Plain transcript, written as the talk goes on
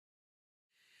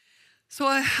So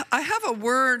I have a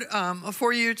word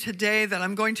for you today that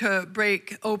I'm going to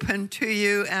break open to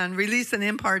you and release an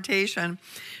impartation.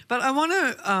 But I want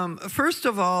to, first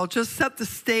of all, just set the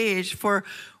stage for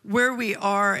where we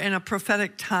are in a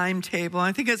prophetic timetable.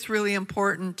 I think it's really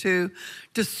important to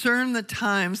discern the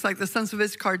times like the sons of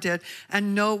Issachar did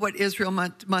and know what Israel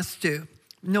must do.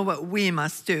 Know what we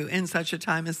must do in such a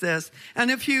time as this. And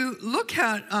if you look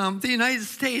at the United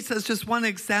States as just one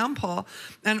example,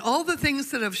 and all the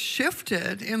things that have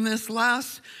shifted in this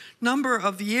last number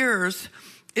of years,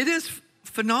 it is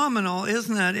phenomenal,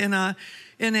 isn't it?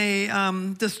 In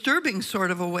a disturbing sort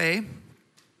of a way.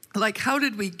 Like, how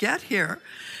did we get here?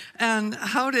 And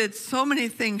how did so many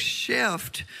things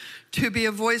shift to be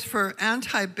a voice for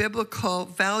anti-biblical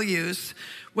values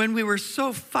when we were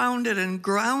so founded and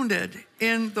grounded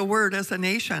in the Word as a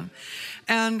nation?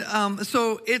 And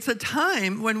so it's a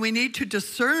time when we need to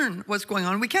discern what's going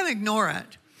on. We can't ignore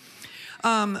it.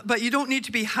 But you don't need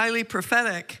to be highly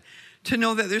prophetic to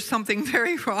know that there's something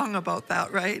very wrong about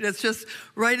that, right? It's just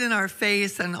right in our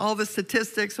face, and all the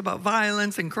statistics about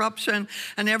violence and corruption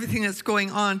and everything that's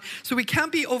going on. So we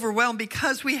can't be overwhelmed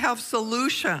because we have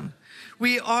solution.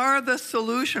 We are the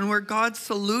solution. We're God's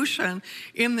solution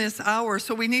in this hour.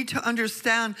 So we need to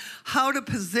understand how to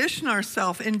position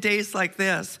ourselves in days like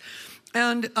this.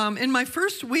 And in my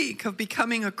first week of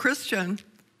becoming a Christian,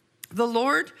 the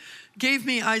Lord gave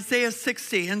me Isaiah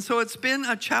 60. And so it's been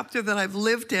a chapter that I've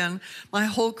lived in my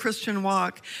whole Christian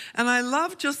walk. And I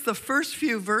love just the first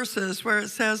few verses where it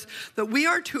says that we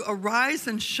are to arise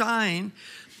and shine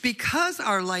because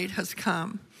our light has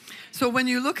come. So when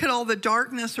you look at all the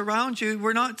darkness around you,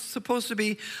 we're not supposed to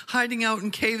be hiding out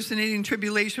in caves and eating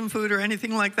tribulation food or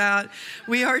anything like that.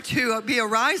 We are to be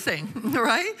arising,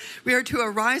 right? We are to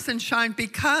arise and shine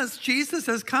because Jesus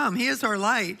has come. He is our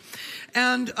light.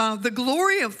 And the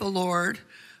glory of the Lord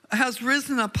has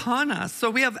risen upon us. So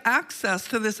we have access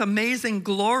to this amazing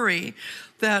glory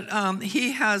that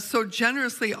he has so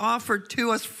generously offered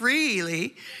to us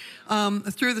freely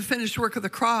through the finished work of the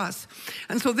cross.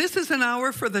 And so this is an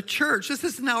hour for the church. This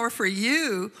is an hour for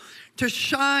you to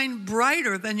shine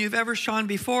brighter than you've ever shone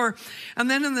before. And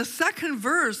then in the second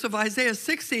verse of Isaiah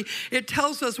 60, it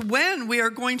tells us when we are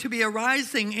going to be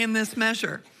arising in this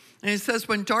measure. And it says,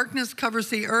 when darkness covers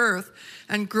the earth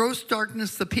and gross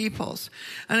darkness the peoples.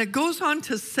 And it goes on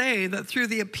to say that through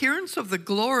the appearance of the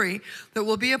glory that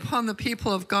will be upon the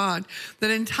people of God,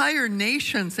 that entire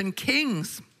nations and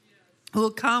kings will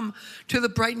come to the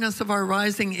brightness of our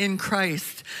rising in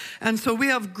Christ. And so we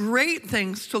have great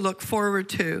things to look forward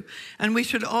to. And we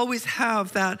should always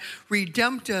have that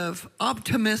redemptive,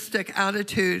 optimistic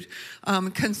attitude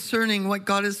concerning what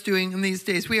God is doing in these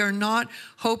days. We are not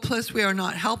hopeless. We are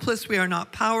not helpless. We are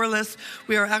not powerless.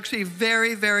 We are actually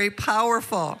very, very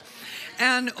powerful.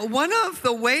 And one of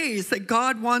the ways that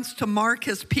God wants to mark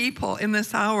his people in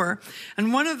this hour,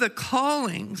 and one of the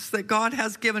callings that God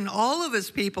has given all of his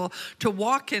people to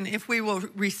walk in, if we will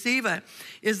receive it,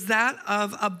 is that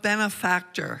of a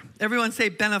benefactor. Everyone say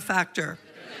benefactor.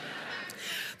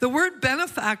 The word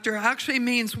benefactor actually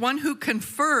means one who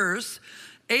confers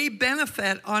a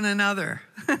benefit on another.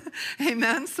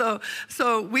 Amen. So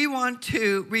we want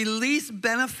to release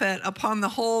benefit upon the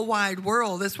whole wide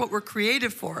world. That's what we're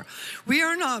created for. We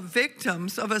are not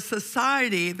victims of a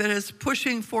society that is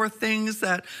pushing for things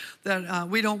that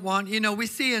we don't want. You know, we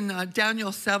see in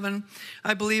Daniel 7,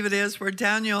 I believe it is, where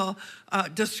Daniel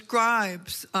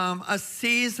describes a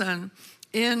season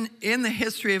in the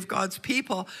history of God's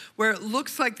people, where it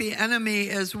looks like the enemy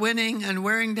is winning and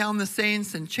wearing down the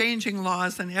saints and changing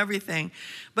laws and everything.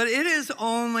 But it is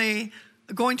only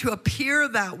going to appear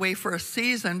that way for a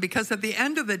season, because at the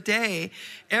end of the day,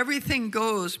 everything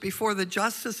goes before the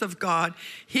justice of God.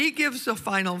 He gives the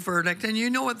final verdict, and you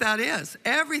know what that is.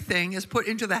 Everything is put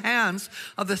into the hands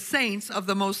of the saints of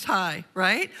the Most High,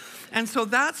 right? And so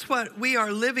that's what we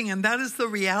are living in. That is the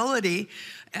reality.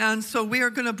 And so we are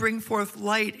going to bring forth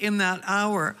light in that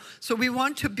hour. So we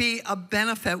want to be a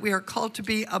benefit. We are called to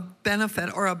be a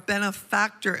benefit or a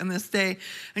benefactor in this day.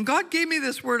 And God gave me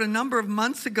this word a number of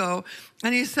months ago.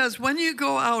 And he says, when you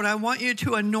go out, I want you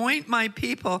to anoint my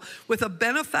people with a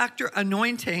benefactor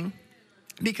anointing,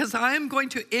 because I am going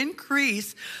to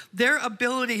increase their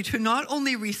ability to not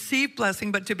only receive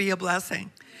blessing, but to be a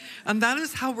blessing. And that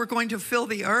is how we're going to fill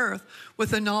the earth with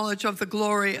the knowledge of the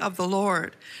glory of the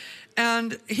Lord.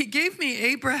 And he gave me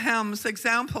Abraham's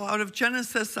example out of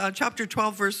Genesis chapter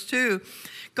 12, verse 2.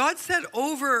 God said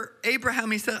over Abraham,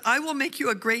 he said, I will make you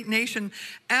a great nation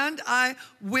and I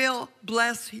will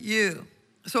bless you.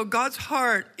 So God's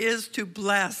heart is to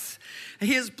bless.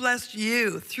 He has blessed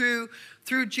you through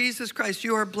Jesus Christ.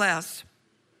 You are blessed.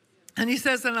 And he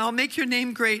says, and I'll make your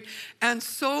name great, and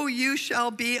so you shall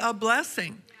be a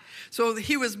blessing. So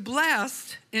he was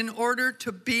blessed in order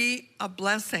to be a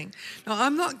blessing. Now,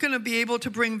 I'm not going to be able to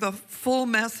bring the full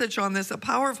message on this, a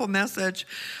powerful message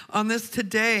on this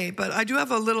today, but I do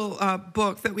have a little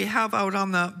book that we have out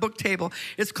on the book table.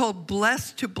 It's called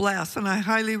Blessed to Bless, and I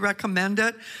highly recommend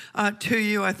it to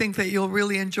you. I think that you'll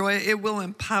really enjoy it. It will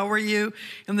empower you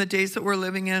in the days that we're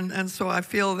living in, and so I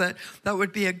feel that that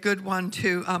would be a good one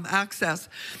to access.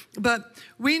 But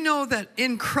we know that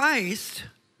in Christ,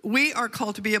 we are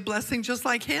called to be a blessing just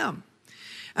like him.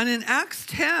 And in Acts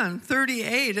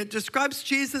 10:38, it describes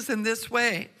Jesus in this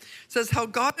way. It says how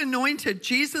God anointed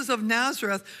Jesus of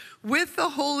Nazareth with the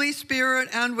Holy Spirit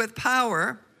and with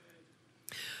power,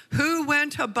 who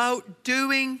went about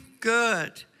doing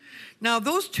good. Now,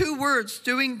 those two words,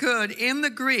 doing good, in the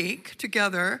Greek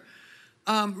together,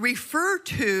 refer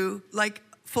to like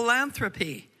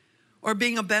philanthropy or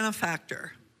being a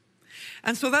benefactor.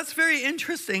 And so that's very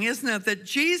interesting, isn't it? That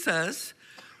Jesus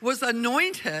was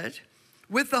anointed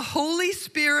with the Holy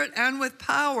Spirit and with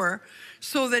power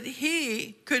so that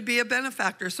he could be a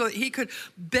benefactor, so that he could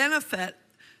benefit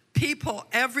people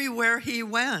everywhere he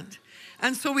went.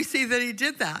 And so we see that he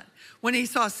did that. When he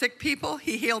saw sick people,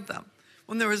 he healed them.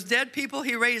 When there was dead people,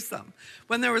 he raised them.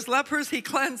 When there was lepers, he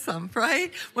cleansed them,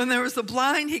 right? When there was the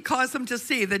blind, he caused them to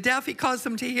see. The deaf, he caused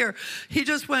them to hear. He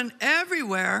just went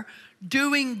everywhere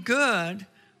doing good,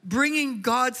 bringing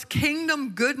God's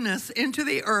kingdom goodness into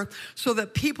the earth so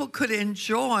that people could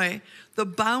enjoy the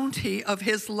bounty of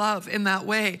his love in that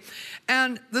way.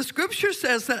 And the scripture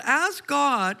says that as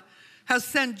God has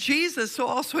sent Jesus, so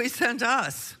also he sent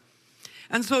us.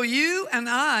 And so you and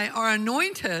I are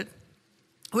anointed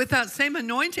with that same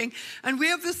anointing, and we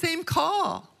have the same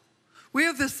call. We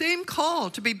have the same call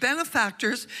to be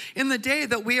benefactors in the day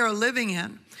that we are living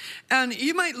in. And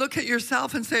you might look at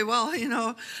yourself and say, well, you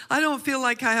know, I don't feel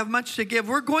like I have much to give.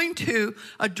 We're going to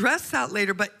address that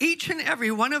later, but each and every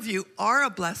one of you are a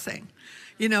blessing.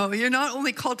 You know, you're not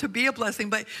only called to be a blessing,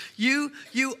 but you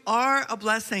are a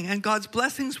blessing, and God's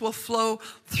blessings will flow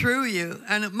through you.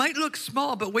 And it might look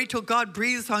small, but wait till God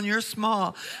breathes on your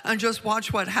small and just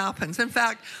watch what happens. In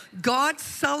fact, God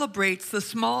celebrates the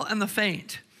small and the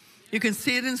faint. You can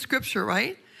see it in scripture,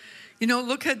 right? You know,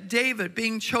 look at David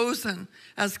being chosen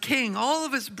as king. All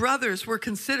of his brothers were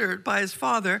considered by his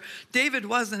father. David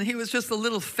wasn't. He was just a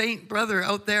little faint brother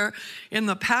out there in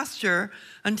the pasture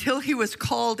until he was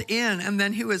called in, and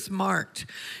then he was marked.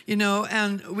 You know,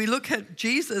 and we look at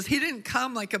Jesus. He didn't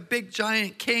come like a big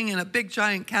giant king in a big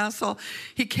giant castle.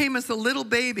 He came as a little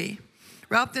baby,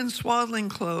 wrapped in swaddling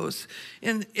clothes,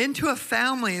 into a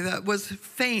family that was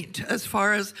faint as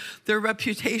far as their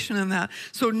reputation and that.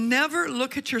 So never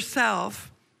look at yourself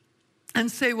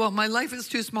and say, well, my life is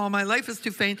too small, my life is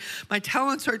too faint, my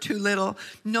talents are too little.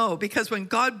 No, because when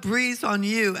God breathes on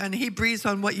you and he breathes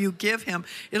on what you give him,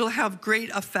 it'll have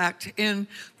great effect in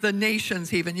the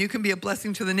nations even. You can be a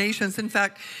blessing to the nations. In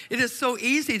fact, it is so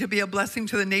easy to be a blessing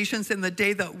to the nations in the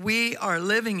day that we are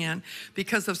living in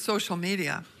because of social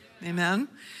media. Amen?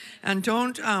 And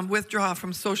don't withdraw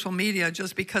from social media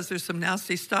just because there's some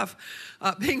nasty stuff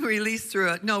being released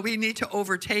through it. No, we need to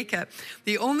overtake it.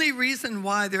 The only reason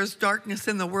why there's darkness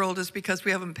in the world is because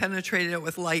we haven't penetrated it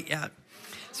with light yet.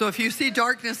 So if you see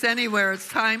darkness anywhere, it's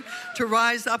time to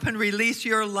rise up and release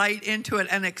your light into it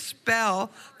and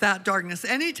expel that darkness.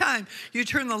 Anytime you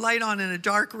turn the light on in a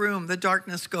dark room, the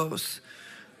darkness goes.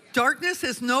 Darkness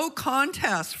is no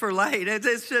contest for light.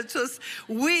 It's just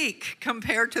weak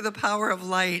compared to the power of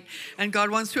light. And God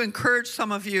wants to encourage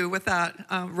some of you with that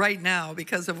right now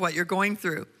because of what you're going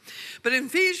through. But in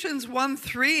Ephesians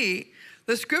 1:3,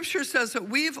 the scripture says that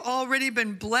we've already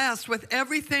been blessed with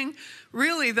everything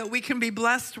really that we can be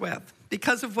blessed with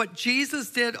because of what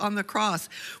Jesus did on the cross.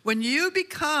 When you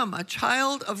become a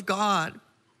child of God,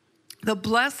 the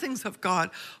blessings of God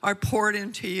are poured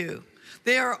into you.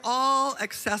 They are all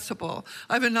accessible.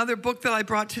 I have another book that I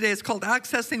brought today. It's called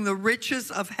Accessing the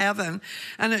Riches of Heaven.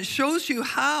 And it shows you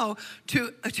how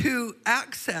to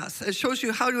access. It shows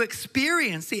you how to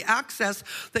experience the access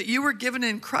that you were given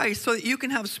in Christ so that you can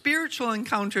have spiritual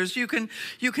encounters. You can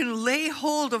lay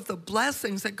hold of the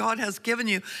blessings that God has given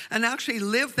you and actually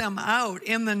live them out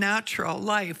in the natural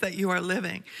life that you are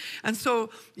living. And so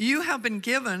you have been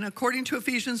given, according to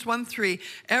Ephesians 1:3,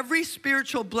 every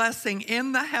spiritual blessing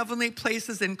in the heavenly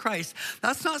places in Christ.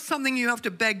 That's not something you have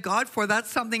to beg God for. That's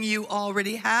something you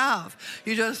already have.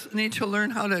 You just need to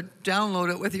learn how to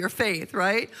download it with your faith,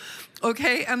 right?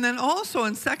 Okay, and then also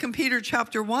in 2 Peter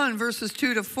chapter 1, verses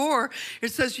 2-4,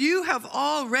 it says, you have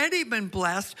already been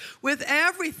blessed with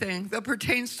everything that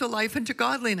pertains to life and to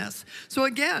godliness. So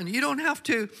again, you don't have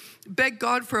to beg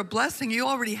God for a blessing. You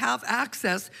already have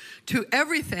access to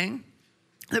everything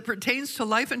that pertains to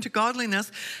life and to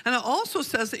godliness. And it also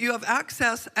says that you have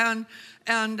access and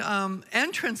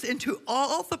entrance into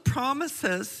all the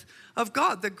promises of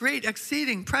God, the great,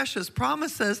 exceeding, precious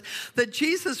promises that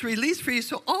Jesus released for you.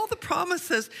 So all the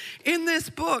promises in this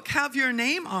book have your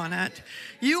name on it.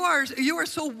 You are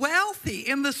so wealthy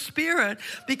in the Spirit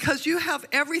because you have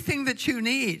everything that you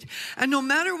need. And no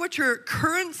matter what your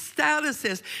current status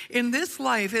is in this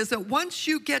life, is that once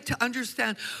you get to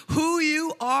understand who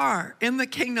you are in the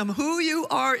kingdom, who you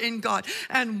are in God,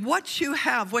 and what you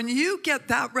have, when you get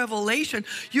that revelation,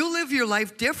 you'll live your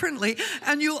life differently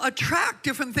and you'll attract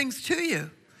different things to you.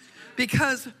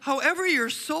 Because however your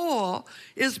soul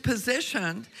is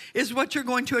positioned is what you're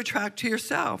going to attract to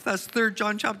yourself. That's 3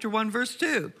 John chapter 1, verse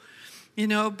 2. You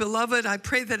know, beloved, I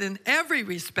pray that in every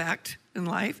respect in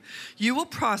life, you will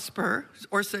prosper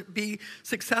or be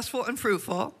successful and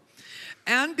fruitful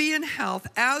and be in health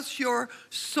as your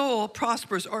soul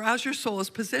prospers or as your soul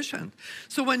is positioned.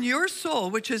 So when your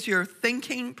soul, which is your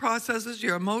thinking processes,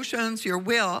 your emotions, your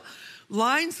will,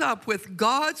 lines up with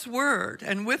God's word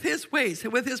and with his ways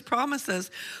and with his promises,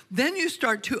 then you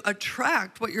start to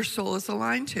attract what your soul is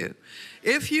aligned to.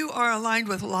 If you are aligned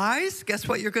with lies, guess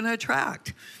what you're going to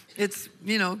attract? It's,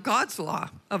 God's law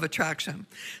of attraction.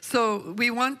 So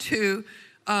we want to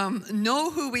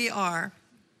know who we are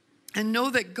and know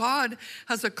that God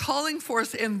has a calling for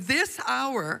us in this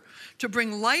hour to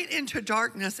bring light into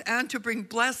darkness and to bring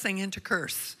blessing into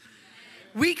curse.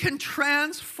 We can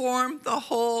transform the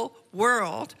whole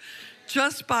world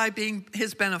just by being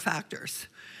his benefactors,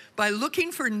 by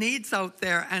looking for needs out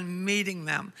there and meeting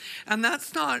them. And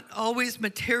that's not always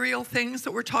material things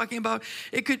that we're talking about.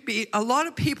 It could be a lot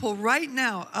of people right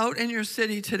now out in your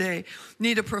city today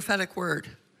need a prophetic word.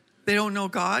 They don't know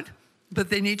God, but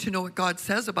they need to know what God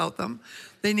says about them.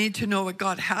 They need to know what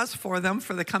God has for them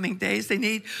for the coming days. They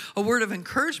need a word of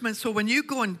encouragement. So when you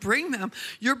go and bring them,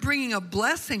 you're bringing a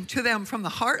blessing to them from the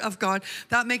heart of God.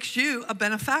 That makes you a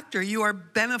benefactor. You are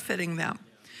benefiting them.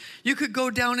 You could go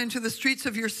down into the streets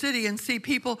of your city and see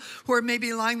people who are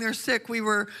maybe lying there sick. We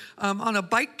were on a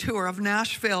bike tour of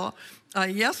Nashville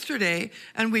yesterday,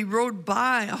 and we rode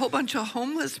by a whole bunch of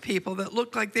homeless people that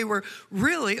looked like they were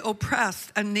really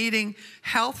oppressed and needing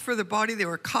health for their body. They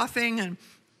were coughing and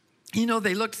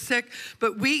they looked sick,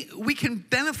 but we can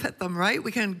benefit them, right?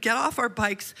 We can get off our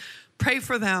bikes, pray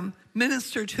for them,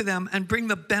 minister to them, and bring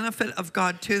the benefit of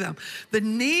God to them. The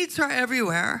needs are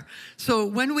everywhere. So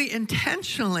when we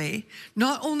intentionally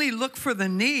not only look for the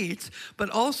needs, but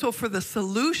also for the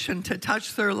solution to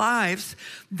touch their lives,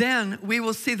 then we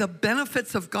will see the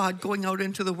benefits of God going out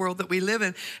into the world that we live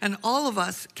in. And all of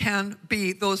us can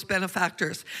be those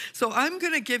benefactors. So I'm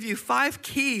going to give you 5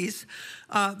 keys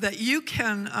that you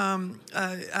can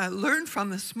learn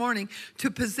from this morning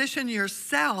to position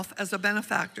yourself as a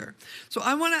benefactor. So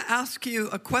I want to ask you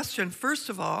a question, first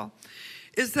of all,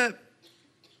 is that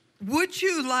would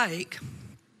you like,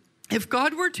 if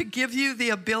God were to give you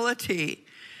the ability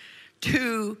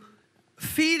to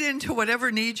feed into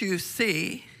whatever need you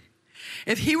see,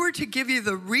 if he were to give you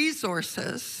the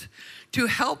resources to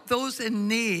help those in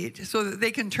need so that they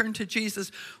can turn to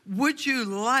Jesus, would you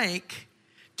like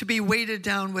to be weighted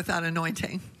down with that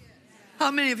anointing? How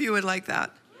many of you would like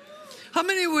that? How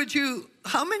many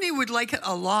would like it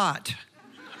a lot?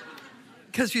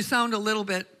 Because you sound a little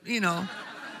bit,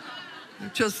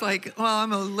 just like, well,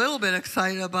 I'm a little bit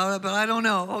excited about it, but I don't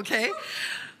know, okay?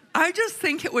 I just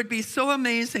think it would be so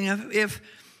amazing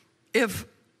if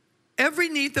every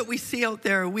need that we see out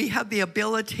there, we had the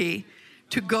ability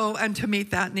to go and to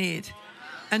meet that need.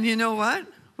 And you know what?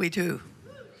 We do.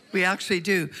 We actually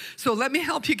do. So let me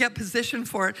help you get positioned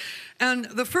for it. And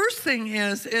the first thing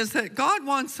is that God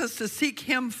wants us to seek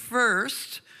him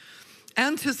first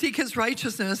and to seek his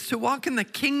righteousness, to walk in the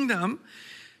kingdom,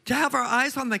 to have our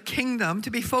eyes on the kingdom,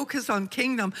 to be focused on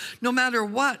kingdom, no matter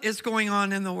what is going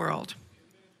on in the world.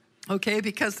 Okay,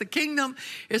 because the kingdom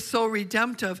is so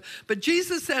redemptive. But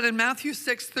Jesus said in Matthew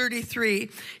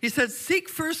 6:33, he said, seek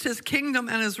first his kingdom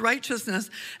and his righteousness,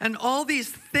 and all these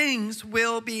things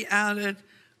will be added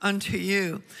unto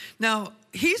you. Now,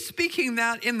 he's speaking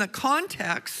that in the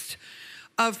context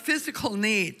of physical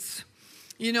needs.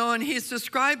 And he's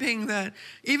describing that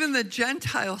even the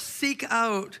Gentiles seek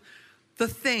out the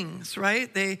things,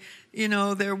 right?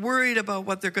 They're worried about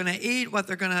what they're going to eat, what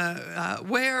they're going to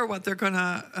wear, what they're going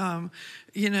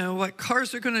to, what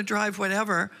cars they're going to drive,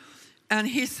 whatever. And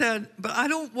he said, but I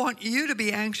don't want you to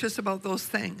be anxious about those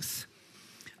things.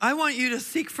 I want you to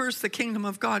seek first the kingdom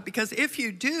of God, because if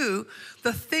you do,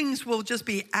 the things will just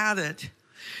be added.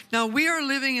 Now, we are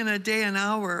living in a day and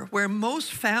hour where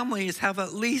most families have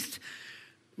at least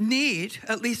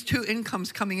 2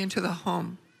 incomes coming into the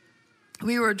home.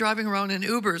 We were driving around in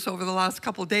Ubers over the last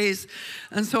couple of days,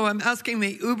 and so I'm asking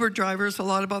the Uber drivers a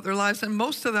lot about their lives, and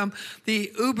most of them,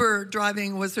 the Uber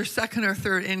driving was their second or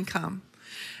third income.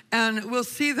 And we'll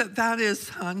see that that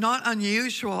is not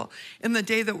unusual in the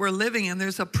day that we're living in.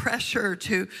 There's a pressure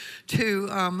to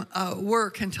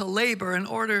work and to labor in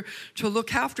order to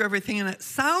look after everything, and it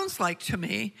sounds like to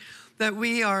me that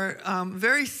we are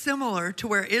very similar to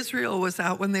where Israel was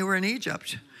at when they were in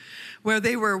Egypt, where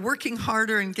they were working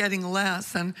harder and getting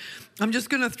less. And I'm just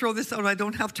going to throw this out. I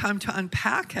don't have time to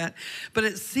unpack it. But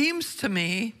it seems to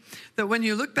me that when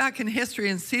you look back in history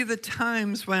and see the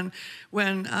times when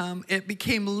it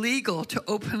became legal to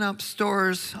open up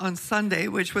stores on Sunday,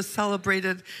 which was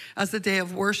celebrated as a day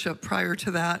of worship prior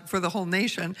to that for the whole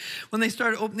nation, when they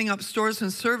started opening up stores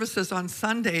and services on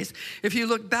Sundays, if you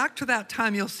look back to that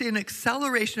time, you'll see an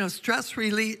acceleration of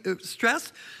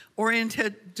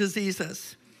stress-oriented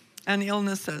diseases and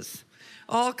illnesses,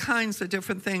 all kinds of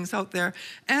different things out there,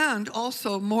 and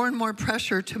also more and more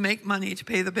pressure to make money to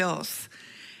pay the bills.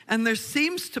 And there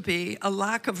seems to be a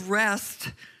lack of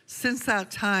rest since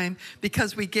that time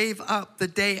because we gave up the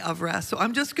day of rest. So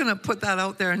I'm just going to put that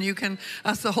out there, and you can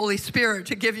ask the Holy Spirit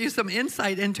to give you some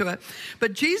insight into it.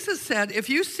 But Jesus said, if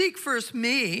you seek first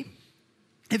me,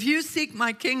 if you seek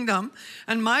my kingdom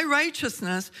and my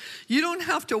righteousness, you don't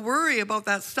have to worry about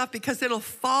that stuff because it'll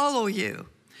follow you.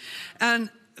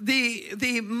 And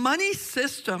the money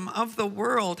system of the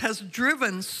world has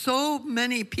driven so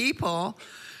many people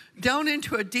down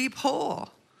into a deep hole.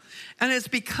 And it's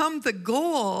become the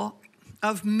goal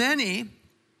of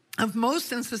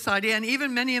most in society, and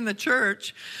even many in the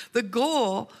church. The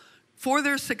goal for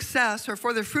their success or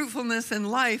for their fruitfulness in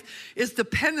life is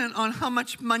dependent on how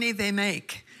much money they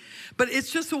make. But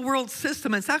it's just a world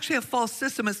system. It's actually a false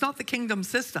system. It's not the kingdom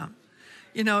system.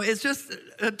 It's just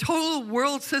a total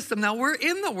world system. Now, we're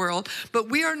in the world, but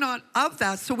we are not of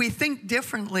that, so we think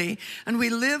differently, and we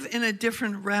live in a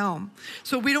different realm.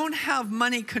 So we don't have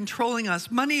money controlling us.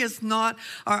 Money is not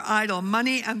our idol.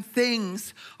 Money and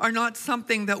things are not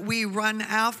something that we run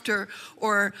after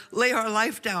or lay our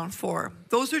life down for.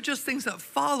 Those are just things that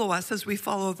follow us as we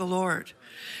follow the Lord.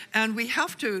 And we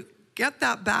have to get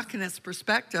that back in its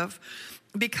perspective,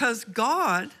 because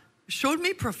God showed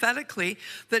me prophetically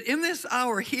that in this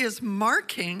hour he is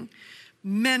marking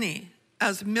many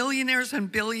as millionaires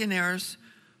and billionaires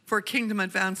for kingdom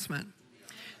advancement.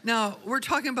 Now, we're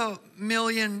talking about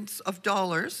millions of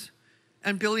dollars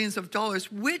and billions of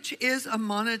dollars, which is a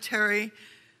monetary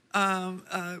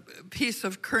piece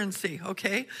of currency,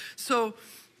 okay? So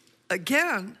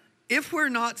again, if we're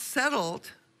not settled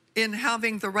in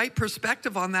having the right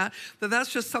perspective on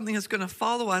that's just something that's going to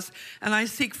follow us, and I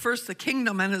seek first the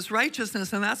kingdom and his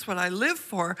righteousness, and that's what I live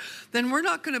for, then we're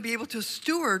not going to be able to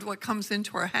steward what comes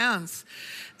into our hands.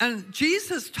 And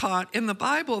Jesus taught in the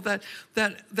Bible that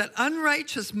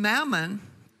unrighteous mammon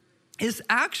is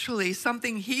actually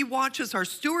something he watches our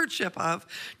stewardship of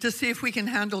to see if we can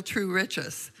handle true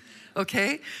riches.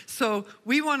 Okay, so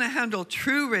we want to handle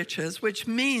true riches, which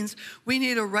means we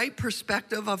need a right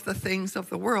perspective of the things of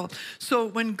the world. So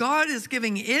when God is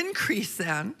giving increase,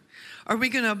 then are we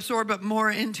going to absorb it more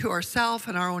into ourselves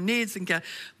and our own needs and get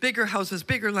bigger houses,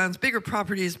 bigger lands, bigger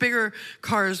properties, bigger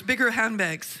cars, bigger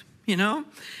handbags,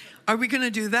 Are we going to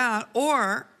do that?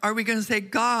 Or are we going to say,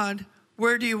 God,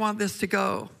 where do you want this to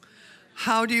go?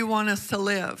 How do you want us to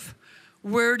live?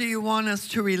 Where do you want us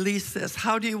to release this?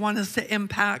 How do you want us to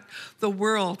impact the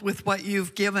world with what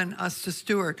you've given us to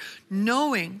steward,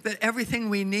 knowing that everything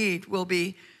we need will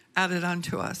be added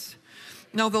unto us?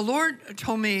 Now, the Lord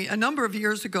told me a number of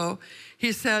years ago,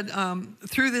 he said,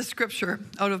 through this scripture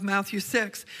out of Matthew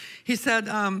 6, he said,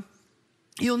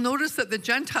 you'll notice that the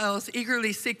Gentiles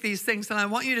eagerly seek these things, and I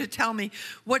want you to tell me,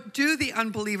 what do the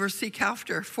unbelievers seek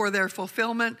after for their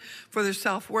fulfillment, for their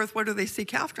self-worth? What do they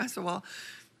seek after? I said, well,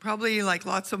 probably like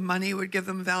lots of money would give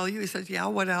them value. He said, yeah,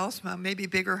 what else? Maybe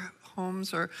bigger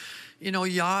homes or,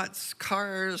 yachts,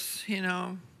 cars,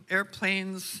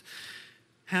 airplanes,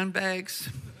 handbags,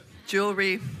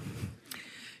 jewelry.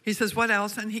 He says, what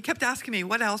else? And he kept asking me,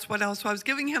 what else, what else? So I was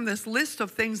giving him this list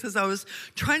of things as I was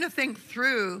trying to think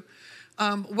through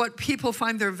what people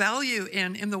find their value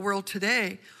in the world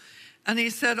today. And he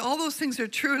said, all those things are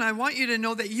true, and I want you to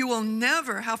know that you will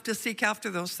never have to seek after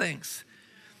those things.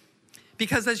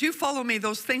 Because as you follow me,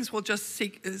 those things will just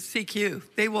seek you.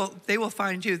 They will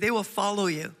find you. They will follow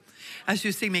you as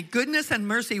you see me. Goodness and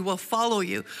mercy will follow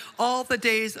you all the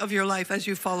days of your life as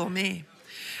you follow me.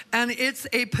 And it's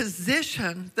a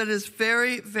position that is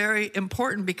very, very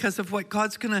important because of what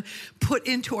God's going to put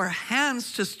into our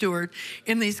hands to steward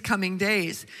in these coming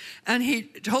days. And he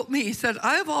told me, he said,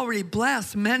 I have already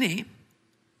blessed many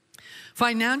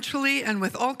financially and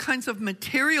with all kinds of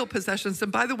material possessions.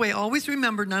 And by the way, always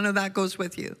remember, none of that goes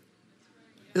with you.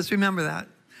 Just remember that.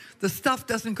 The stuff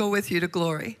doesn't go with you to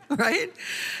glory, right?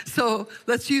 So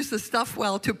let's use the stuff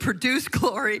well to produce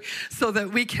glory so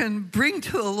that we can bring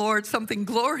to the Lord something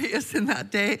glorious in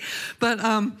that day. But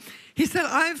he said,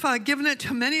 I've given it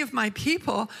to many of my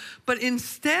people, but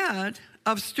instead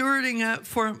of stewarding it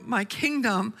for my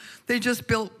kingdom, they just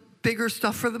built bigger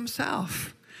stuff for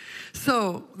themselves.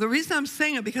 So the reason I'm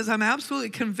saying it, because I'm absolutely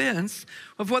convinced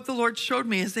of what the Lord showed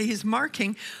me, is that he's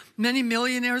marking many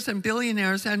millionaires and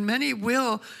billionaires, and many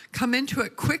will come into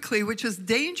it quickly, which is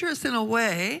dangerous in a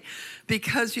way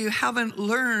because you haven't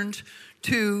learned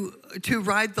to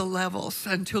ride the levels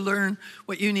and to learn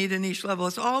what you need in each level.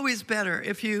 It's always better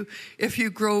if you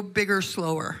grow bigger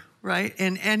slower, right,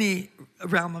 in any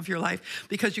realm of your life,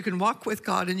 because you can walk with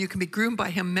God and you can be groomed by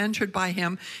him, mentored by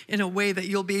him in a way that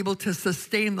you'll be able to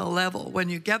sustain the level when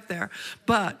you get there.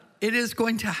 But it is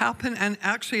going to happen, and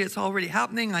actually it's already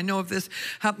happening. I know of this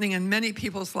happening in many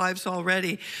people's lives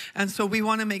already. And so we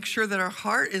want to make sure that our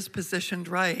heart is positioned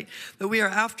right, that we are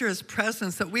after his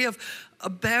presence, that we have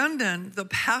abandoned the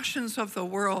passions of the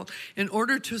world in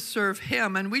order to serve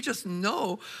him. And we just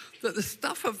know that the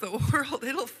stuff of the world,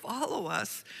 it'll follow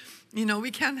us. You know,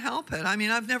 we can't help it. I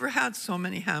mean, I've never had so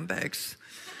many handbags.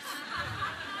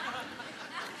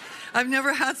 I've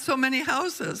never had so many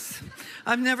houses.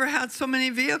 I've never had so many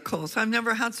vehicles. I've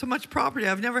never had so much property.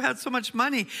 I've never had so much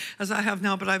money as I have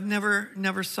now, but I've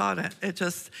never sought it. It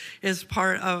just is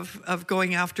part of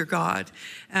going after God.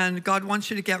 And God wants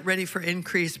you to get ready for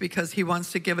increase because he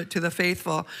wants to give it to the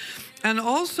faithful. And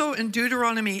also in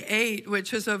Deuteronomy 8,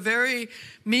 which is a very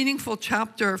meaningful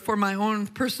chapter for my own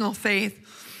personal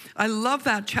faith, I love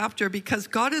that chapter because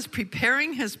God is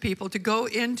preparing his people to go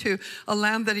into a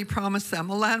land that he promised them,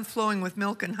 a land flowing with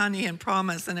milk and honey and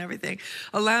promise and everything,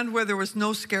 a land where there was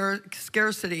no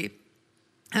scarcity.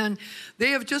 And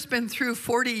they have just been through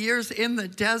 40 years in the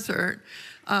desert,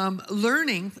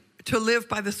 learning to live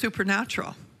by the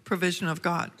supernatural provision of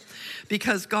God,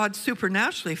 because God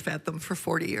supernaturally fed them for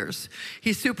 40 years.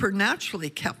 He supernaturally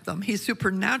kept them. He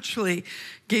supernaturally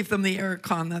gave them the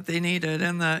aircon that they needed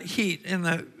and the heat in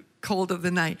the cold of the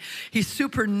night. He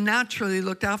supernaturally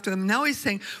looked after them. Now he's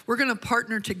saying, we're going to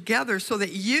partner together so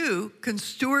that you can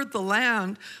steward the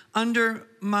land under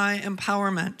my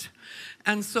empowerment.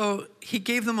 And so he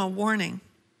gave them a warning.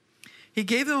 He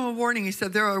gave them a warning. He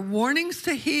said, there are warnings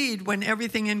to heed when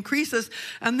everything increases.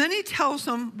 And then he tells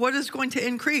them what is going to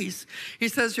increase. He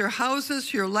says, your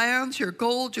houses, your lands, your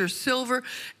gold, your silver,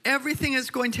 everything is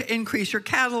going to increase. Your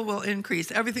cattle will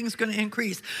increase. Everything's going to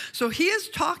increase. So he is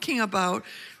talking about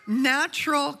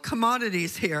natural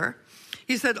commodities here.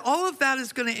 He said, all of that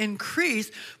is going to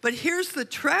increase. But here's the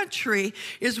treachery,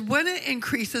 is when it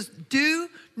increases, do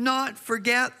not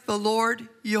forget the Lord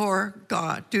your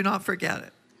God. Do not forget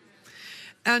it.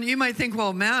 And you might think,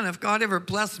 well, man, if God ever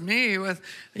blessed me with,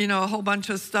 a whole bunch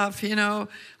of stuff,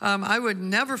 I would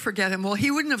never forget him. Well, he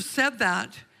wouldn't have said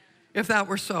that if that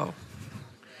were so.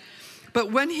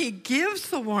 But when he gives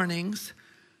the warnings,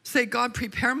 say, God,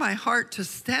 prepare my heart to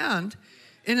stand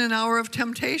in an hour of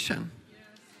temptation.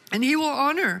 And he will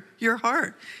honor your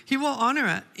heart. He will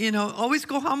honor it. Always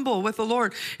go humble with the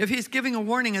Lord. If he's giving a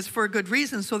warning, it's for a good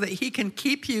reason, so that he can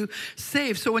keep you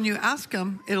safe. So when you ask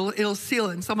him, it'll seal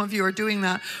it. And some of you are doing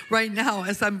that right now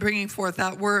as I'm bringing forth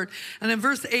that word. And in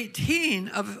verse 18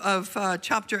 of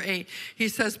chapter 8, he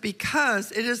says,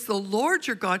 because it is the Lord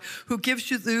your God who gives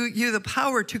you the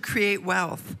power to create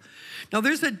wealth. Now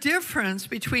there's a difference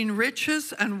between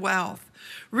riches and wealth.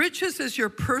 Riches is your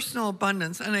personal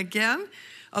abundance. And again,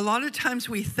 a lot of times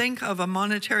we think of a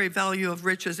monetary value of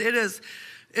riches. It is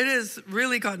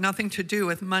really got nothing to do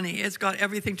with money. It's got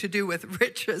everything to do with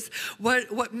riches.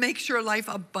 What makes your life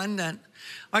abundant?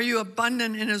 Are you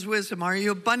abundant in his wisdom? Are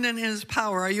you abundant in his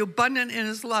power? Are you abundant in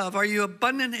his love? Are you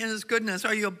abundant in his goodness?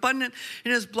 Are you abundant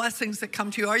in his blessings that come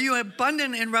to you? Are you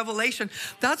abundant in revelation?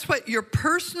 That's what your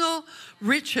personal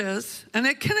riches, and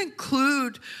it can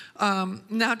include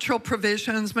natural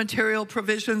provisions, material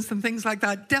provisions, and things like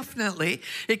that. Definitely.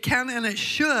 It can and it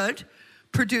should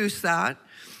produce that.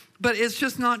 But it's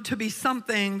just not to be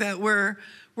something that we're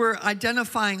we're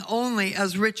identifying only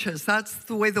as riches. That's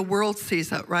the way the world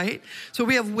sees it, right? So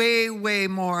we have way, way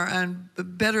more and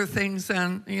better things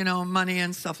than, money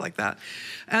and stuff like that.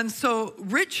 And so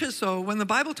riches, though, when the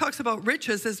Bible talks about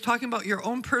riches, it's talking about your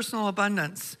own personal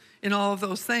abundance in all of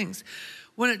those things.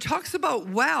 When it talks about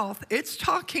wealth, it's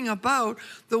talking about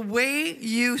the way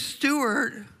you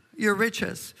steward your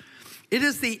riches. It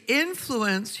is the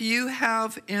influence you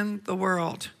have in the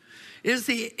world. It is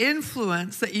the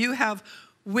influence that you have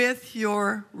with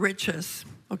your riches.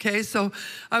 Okay, so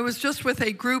I was just with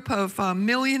a group of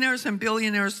millionaires and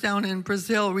billionaires down in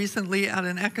Brazil recently at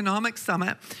an economic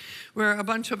summit where a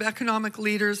bunch of economic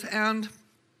leaders and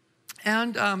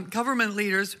government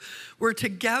leaders were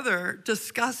together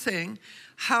discussing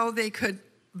how they could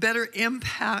better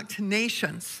impact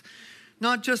nations,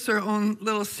 not just their own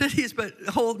little cities, but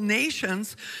whole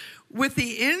nations, with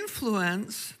the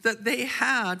influence that they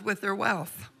had with their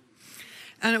wealth.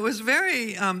 And it was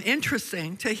very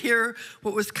interesting to hear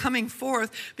what was coming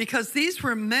forth, because these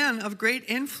were men of great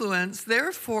influence.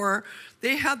 Therefore,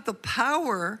 they had the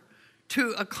power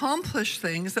to accomplish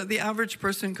things that the average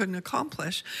person couldn't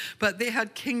accomplish. But they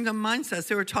had kingdom mindsets.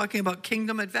 They were talking about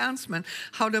kingdom advancement,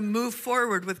 how to move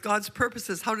forward with God's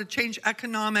purposes, how to change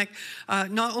economic,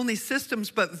 not only systems,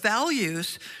 but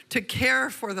values to care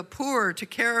for the poor, to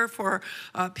care for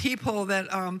people that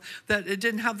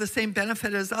didn't have the same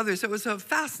benefit as others. It was a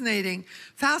fascinating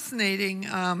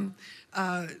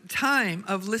time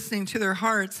of listening to their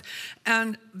hearts.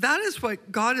 And that is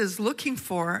what God is looking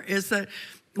for, is that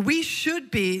we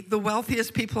should be the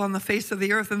wealthiest people on the face of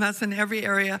the earth, and that's in every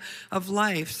area of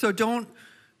life. So don't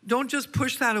just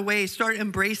push that away. Start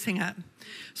embracing it.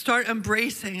 Start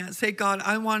embracing it. Say, God,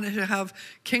 I want to have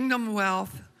kingdom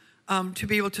wealth, to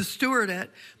be able to steward it,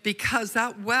 because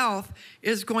that wealth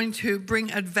is going to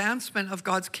bring advancement of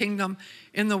God's kingdom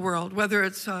in the world, whether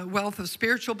it's wealth of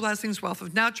spiritual blessings, wealth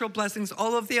of natural blessings,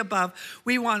 all of the above.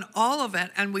 We want all of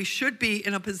it, and we should be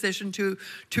in a position to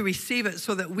receive it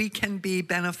so that we can be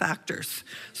benefactors,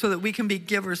 so that we can be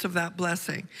givers of that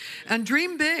blessing. And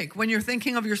dream big. When you're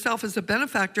thinking of yourself as a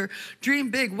benefactor, dream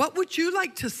big. What would you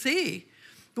like to see?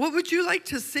 What would you like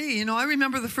to see? I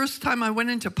remember the first time I went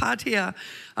into Pattaya,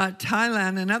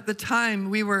 Thailand, and at the time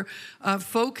we were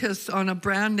focused on a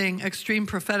branding Extreme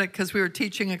Prophetic, because we were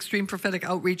teaching Extreme Prophetic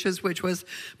Outreaches, which was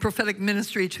prophetic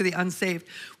ministry to the unsaved.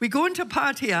 We go into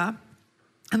Pattaya,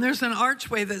 and there's an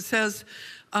archway that says,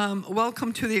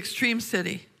 welcome to the Extreme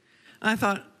City. And I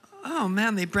thought, oh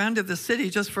man, they branded the city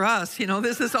just for us.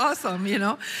 This is awesome,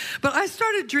 But I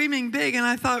started dreaming big, and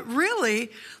I thought,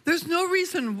 really, there's no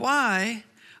reason why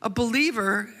a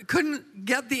believer couldn't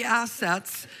get the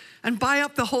assets and buy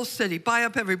up the whole city, buy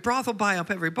up every brothel, buy up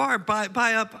every bar,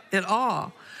 buy up it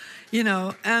all,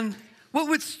 and what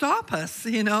would stop us,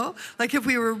 like if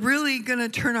we were really going to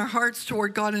turn our hearts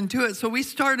toward God and do it. So we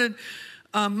started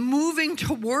moving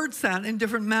towards that in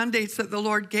different mandates that the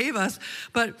Lord gave us.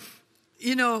 But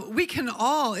we can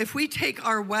all, if we take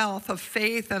our wealth of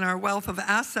faith and our wealth of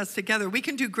assets together, we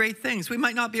can do great things. We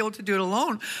might not be able to do it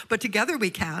alone, but together we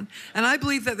can. And I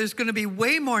believe that there's going to be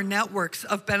way more networks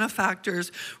of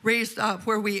benefactors raised up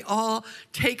where we all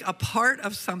take a part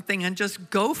of something and just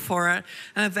go for it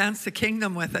and advance the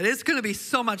kingdom with it. It's going to be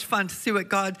so much fun to see what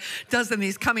God does in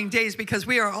these coming days, because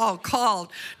we are all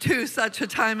called to such a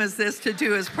time as this to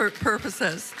do his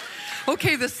purposes.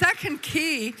 Okay, the second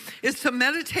key is to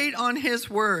meditate on his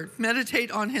word.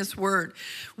 Meditate on his word.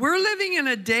 We're living in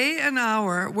a day and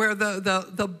hour where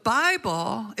the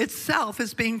Bible itself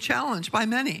is being challenged by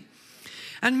many.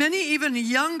 And many even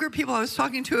younger people. I was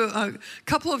talking to a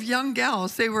couple of young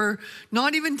gals. They were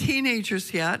not even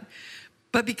teenagers yet.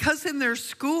 But because in their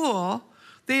school,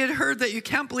 they had heard that you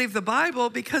can't believe the Bible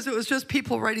because it was just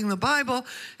people writing the Bible,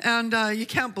 and you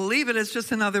can't believe it. It's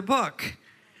just another book.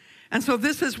 And so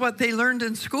this is what they learned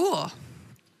in school.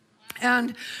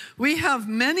 And we have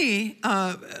many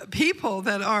people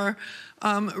that are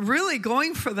really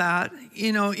going for that,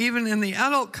 even in the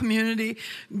adult community,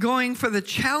 going for the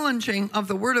challenging of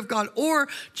the Word of God, or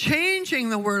changing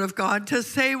the Word of God to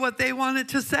say what they want it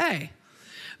to say,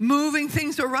 moving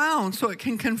things around so it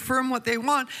can confirm what they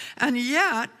want. And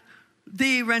yet,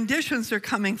 the renditions they're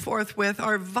coming forth with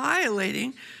are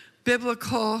violating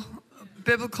biblical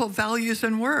values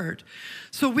and word.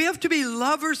 So we have to be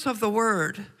lovers of the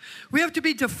word. We have to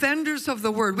be defenders of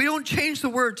the word. We don't change the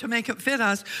word to make it fit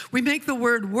us. We make the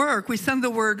word work. We send the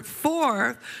word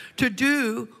forth to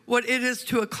do what it is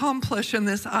to accomplish in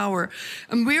this hour.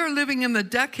 And we are living in the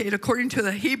decade, according to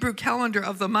the Hebrew calendar,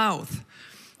 of the mouth.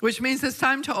 which means it's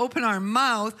time to open our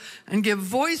mouth and give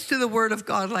voice to the word of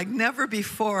God like never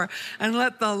before, and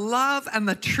let the love and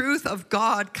the truth of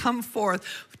God come forth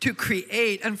to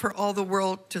create and for all the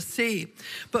world to see.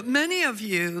 But many of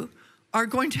you are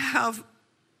going to have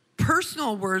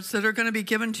personal words that are going to be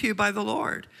given to you by the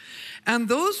Lord. And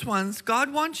those ones,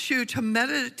 God wants you to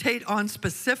meditate on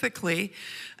specifically.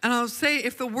 And I'll say,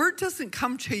 if the word doesn't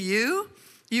come to you,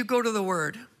 you go to the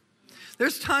word.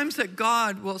 There's times that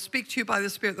God will speak to you by the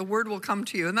Spirit. The word will come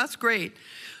to you, and that's great.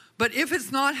 But if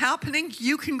it's not happening,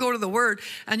 you can go to the word,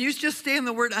 and you just stay in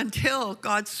the word until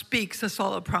God speaks a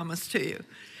solid promise to you.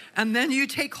 And then you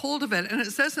take hold of it. And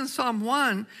it says in Psalm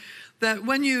 1 that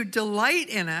when you delight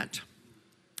in it,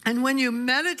 and when you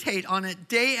meditate on it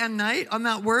day and night, on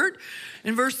that word,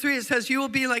 in verse 3 it says, you will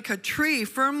be like a tree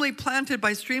firmly planted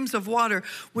by streams of water,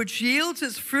 which yields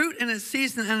its fruit in its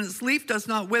season, and its leaf does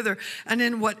not wither. And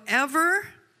in whatever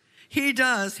he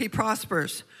does, he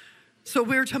prospers. So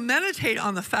we're to meditate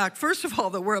on the fact, first of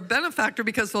all, that we're a benefactor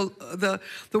because the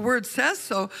word says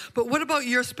so. But what about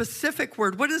your specific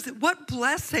word? What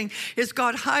blessing is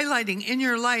God highlighting in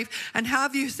your life? And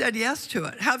have you said yes to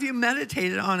it? Have you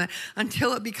meditated on it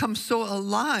until it becomes so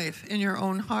alive in your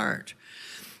own heart?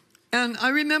 And I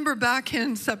remember back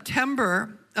in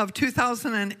September of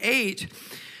 2008,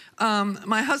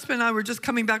 my husband and I were just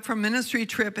coming back from a ministry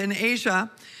trip in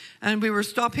Asia, and we were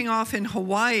stopping off in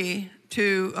Hawaii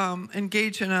to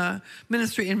engage in a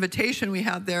ministry invitation we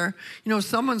had there. You know,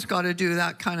 someone's got to do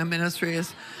that kind of ministry.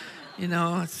 As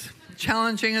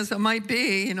challenging as it might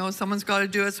be, someone's got to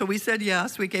do it. So we said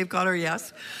yes. We gave God our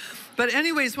yes. But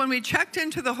anyways, when we checked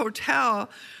into the hotel,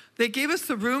 they gave us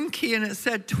the room key, and it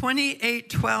said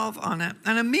 2812 on it.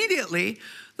 And immediately,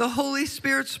 the Holy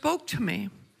Spirit spoke to me.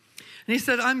 And he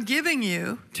said, I'm giving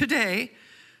you today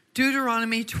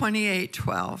Deuteronomy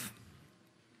 28:12.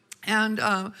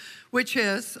 And which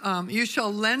is, you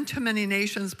shall lend to many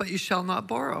nations, but you shall not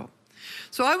borrow.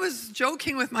 So I was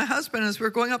joking with my husband as we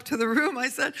were going up to the room. I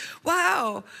said,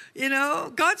 wow,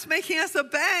 God's making us a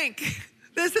bank.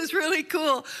 This is really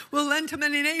cool. We'll lend to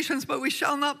many nations, but we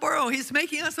shall not borrow. He's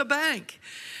making us a bank.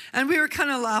 And we were kind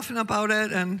of laughing about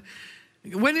it, and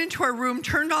went into our room,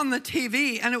 turned on the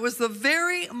TV, and it was the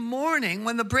very morning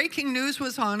when the breaking news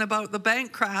was on about the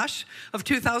bank crash of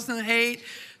 2008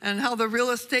 and how the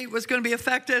real estate was going to be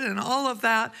affected and all of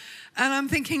that. And I'm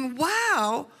thinking,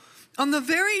 wow, on the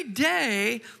very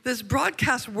day this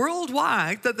broadcast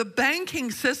worldwide that the banking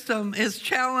system is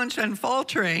challenged and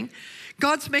faltering,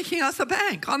 God's making us a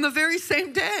bank on the very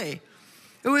same day.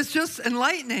 It was just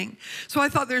enlightening. So I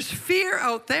thought there's fear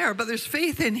out there, but there's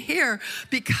faith in here,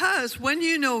 because when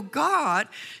you know God,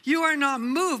 you are not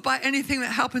moved by anything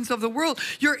that happens of the world.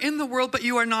 You're in the world, but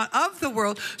you are not of the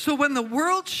world. So when the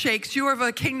world shakes, you are of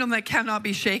a kingdom that cannot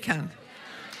be shaken.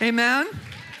 Amen?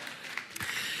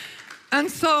 And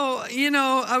so,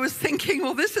 I was thinking,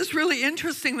 well, this is really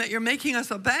interesting that you're making us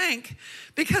a bank,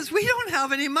 because we don't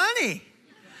have any money.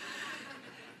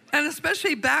 And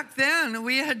especially back then,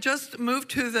 we had just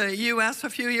moved to the U.S. a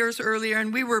few years earlier,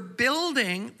 and we were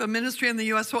building the ministry in the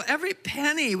U.S. So every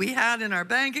penny we had in our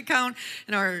bank account,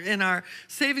 in our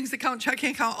savings account,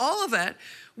 checking account, all of it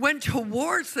went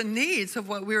towards the needs of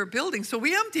what we were building. So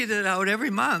we emptied it out every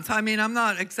month. I mean, I'm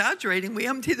not exaggerating. We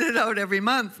emptied it out every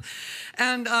month.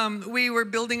 And we were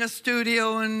building a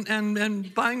studio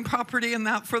and buying property and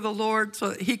that for the Lord so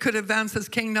that he could advance his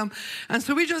kingdom. And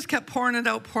so we just kept pouring it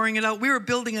out. We were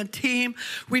building a team.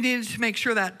 We needed to make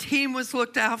sure that team was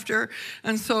looked after.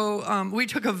 And so we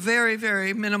took a very,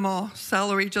 very minimal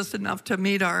salary, just enough to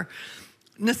meet our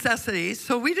necessities.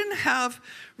 So we didn't have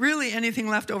really anything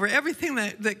left over. Everything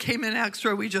that came in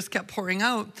extra, we just kept pouring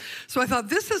out. So I thought,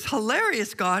 this is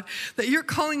hilarious, God, that you're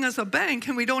calling us a bank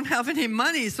and we don't have any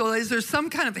money. So is there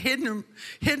some kind of hidden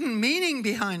meaning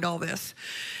behind all this?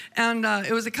 And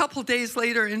it was a couple days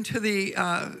later into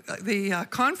the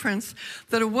conference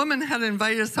that a woman had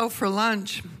invited us out for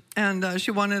lunch. And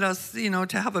she wanted us, to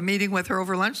have a meeting with her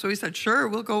over lunch. So we said, sure,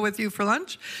 we'll go with you for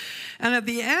lunch. And at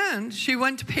the end, she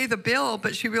went to pay the bill,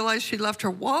 but she realized she left her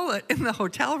wallet in the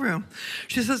hotel room.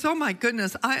 She says, oh my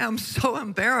goodness, I am so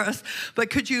embarrassed,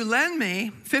 but could you lend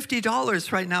me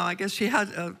 $50 right now? I guess she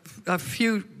had a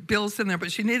few bills in there,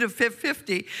 but she needed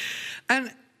 $50.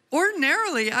 And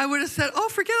ordinarily, I would have said, oh,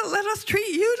 forget it, let us treat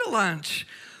you to lunch.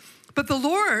 But the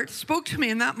Lord spoke to me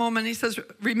in that moment. He says,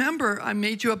 remember, I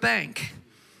made you a bank.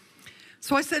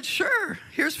 So I said, sure,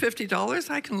 here's $50.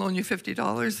 I can loan you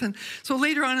 $50. And so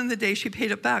later on in the day, she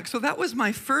paid it back. So that was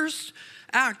my first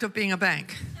act of being a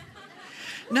bank.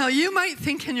 Now, you might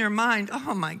think in your mind,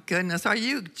 oh my goodness, are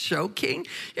you joking?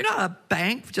 You're not a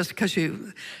bank just because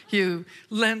you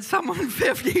lend someone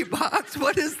 $50.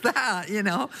 What is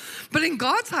that, But in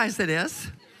God's eyes, it is.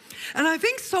 And I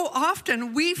think so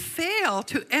often we fail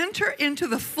to enter into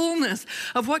the fullness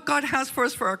of what God has for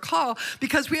us for our call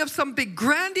because we have some big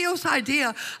grandiose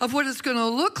idea of what it's going to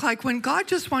look like when God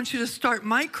just wants you to start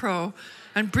micro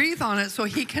and breathe on it so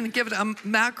he can give it a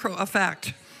macro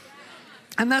effect.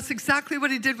 And that's exactly what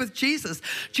he did with Jesus.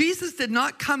 Jesus did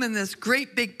not come in this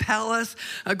great big palace,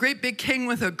 a great big king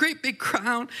with a great big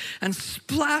crown and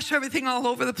splash everything all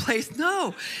over the place.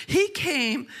 No, he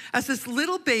came as this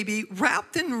little baby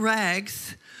wrapped in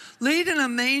rags, laid in a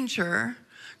manger,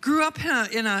 grew up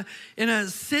in a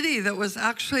city that was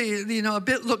actually, a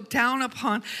bit looked down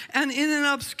upon, and in an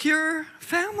obscure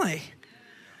family,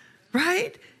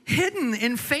 right? Hidden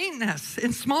in faintness,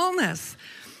 in smallness.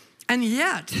 And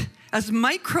yet, as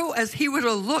micro as he would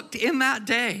have looked in that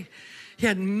day, he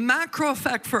had macro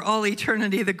effect for all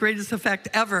eternity, the greatest effect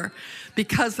ever,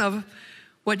 because of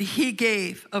what he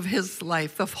gave of his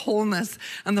life, the wholeness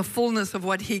and the fullness of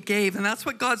what he gave. And that's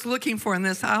what God's looking for in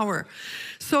this hour.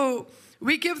 So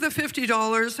we give the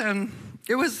 $50, and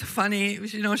it was funny.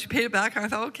 She paid it back. And I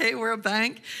thought, okay, we're a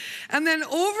bank. And then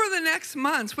over the next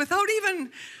months, without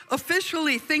even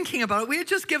officially thinking about it, we had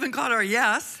just given God our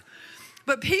yes.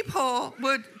 But people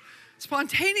would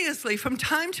spontaneously, from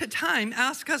time to time,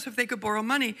 ask us if they could borrow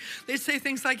money. They'd say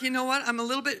things like, you know what, I'm a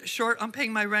little bit short on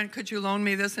paying my rent. Could you loan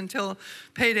me this until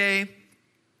payday?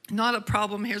 Not a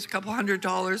problem. Here's a couple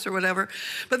 $100 or whatever.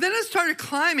 But then it started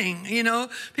climbing.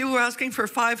 People were asking for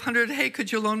 $500. Hey,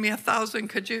 could you loan me $1,000?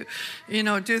 Could you,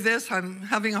 do this? I'm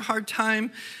having a hard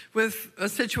time with a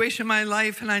situation in my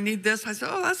life, and I need this. I said,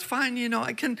 oh, that's fine.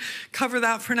 I can cover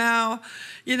that for now.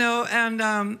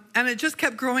 And it just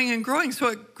kept growing and growing. So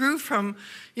it grew from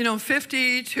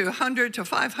 50 to 100 to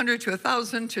 500 to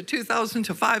 1,000 to 2,000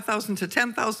 to 5,000 to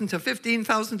 10,000 to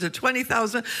 15,000 to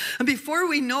 20,000. And before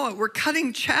we know it, we're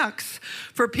cutting checks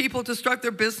for people to start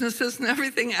their businesses and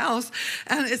everything else.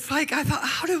 And it's like, I thought,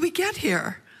 how did we get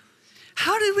here?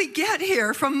 How did we get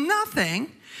here from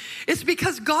nothing? It's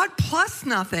because God plus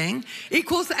nothing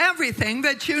equals everything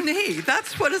that you need.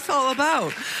 That's what it's all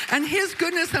about. And his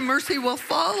goodness and mercy will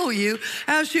follow you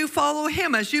as you follow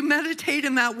him, as you meditate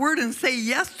in that word and say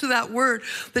yes to that word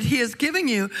that he is giving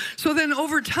you. So then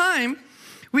over time,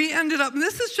 we ended up, and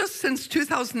this is just since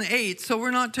 2008, so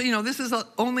we're not, this is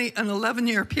only an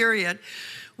 11-year period.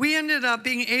 We ended up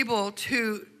being able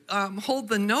to hold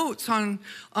the notes on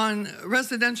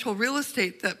residential real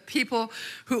estate that people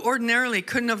who ordinarily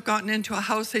couldn't have gotten into a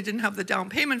house, they didn't have the down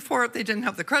payment for it, they didn't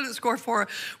have the credit score for it.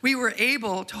 We were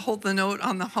able to hold the note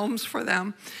on the homes for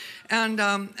them. And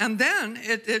then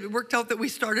it worked out that we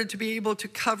started to be able to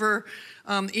cover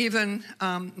even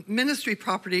ministry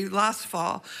property last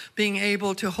fall, being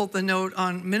able to hold the note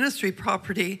on ministry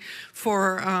property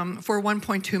for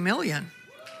 $1.2 million.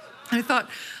 I thought,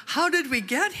 how did we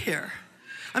get here?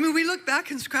 I mean, we look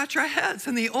back and scratch our heads,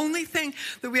 and the only thing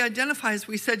that we identify is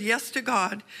we said yes to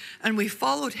God, and we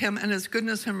followed him, and his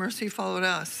goodness and mercy followed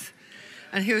us.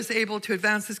 And he was able to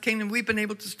advance his kingdom. We've been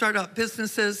able to start up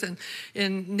businesses and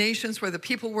in nations where the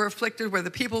people were afflicted, where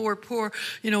the people were poor.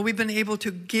 We've been able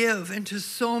to give into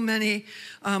so many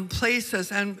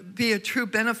places and be a true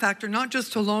benefactor, not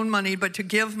just to loan money, but to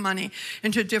give money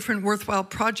into different worthwhile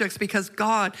projects, because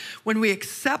God, when we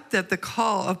accepted the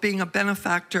call of being a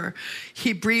benefactor,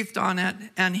 he breathed on it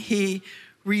and he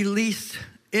released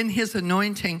in his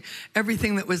anointing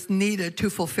everything that was needed to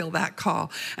fulfill that call.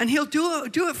 And he'll do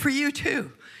it for you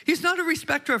too. He's not a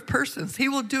respecter of persons. He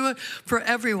will do it for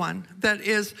everyone that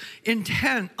is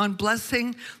intent on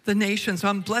blessing the nations,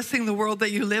 on blessing the world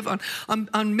that you live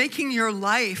on making your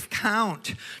life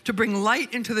count, to bring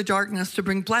light into the darkness, to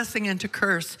bring blessing into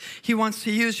curse. He wants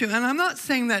to use you. And I'm not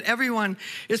saying that everyone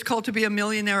is called to be a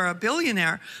millionaire or a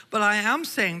billionaire, but I am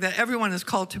saying that everyone is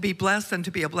called to be blessed and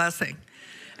to be a blessing.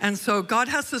 And so God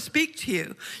has to speak to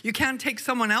you. You can't take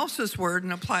someone else's word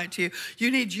and apply it to you.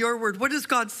 You need your word. What is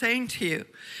God saying to you?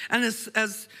 And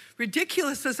as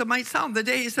ridiculous as it might sound, the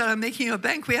day he said, I'm making you a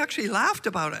bank, we actually laughed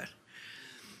about it.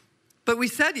 But we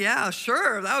said, yeah,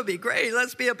 sure, that would be great.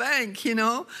 Let's be a bank,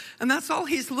 And that's all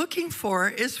he's looking for,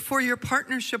 is for your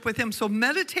partnership with him. So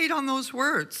meditate on those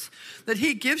words that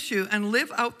he gives you and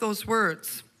live out those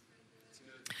words.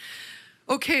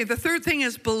 Okay, the third thing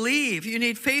is believe. You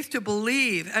need faith to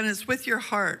believe, and it's with your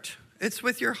heart. It's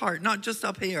with your heart, not just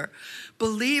up here.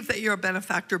 Believe that you're a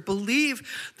benefactor.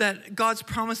 Believe that God's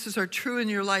promises are true in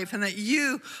your life and that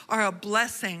you are a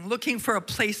blessing looking for a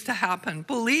place to happen.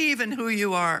 Believe in who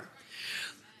you are.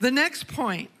 The next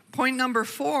point number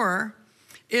 4,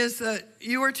 is that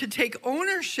you are to take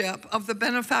ownership of the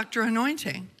benefactor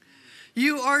anointing.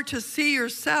 You are to see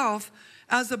yourself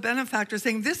as a benefactor,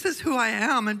 saying, this is who I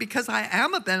am, and because I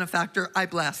am a benefactor, I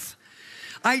bless.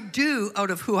 I do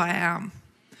out of who I am.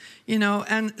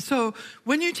 And so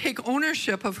when you take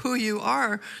ownership of who you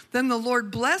are, then the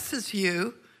Lord blesses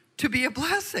you to be a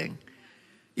blessing.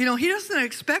 He doesn't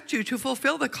expect you to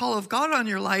fulfill the call of God on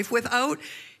your life without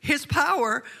his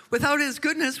power, without his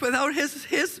goodness, without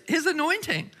his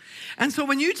anointing. And so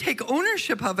when you take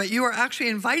ownership of it, you are actually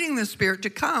inviting the Spirit to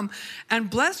come and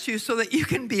bless you so that you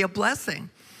can be a blessing.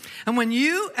 And when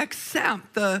you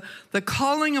accept the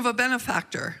calling of a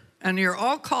benefactor, and you're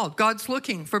all called, God's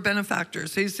looking for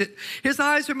benefactors. His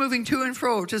eyes are moving to and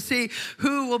fro to see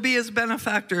who will be his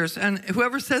benefactors. And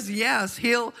whoever says yes,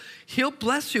 he'll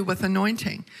bless you with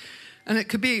anointing. And it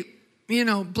could be,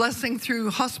 blessing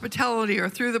through hospitality or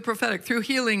through the prophetic, through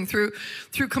healing, through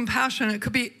compassion. It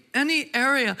could be any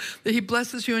area that he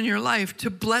blesses you in your life to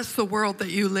bless the world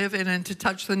that you live in and to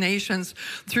touch the nations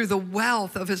through the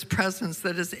wealth of his presence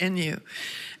that is in you.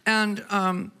 And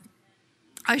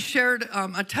I shared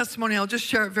a testimony. I'll just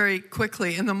share it very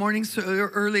quickly in the morning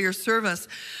earlier service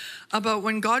about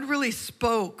when God really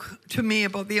spoke to me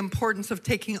about the importance of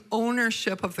taking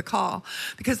ownership of the call.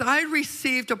 Because I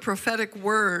received a prophetic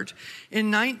word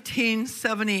in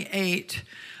 1978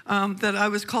 that I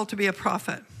was called to be a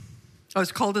prophet. I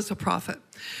was called as a prophet.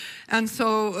 And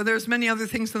so there's many other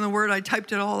things in the word. I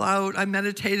typed it all out. I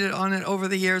meditated on it over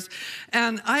the years.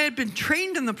 And I had been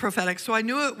trained in the prophetic, so I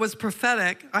knew it was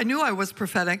prophetic. I knew I was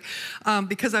prophetic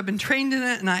because I've been trained in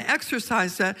it and I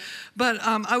exercised it. But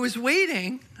I was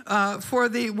waiting for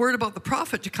the word about the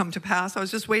prophet to come to pass. I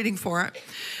was just waiting for it.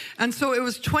 And so it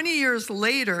was 20 years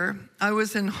later, I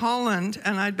was in Holland,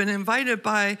 and I'd been invited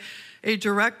by a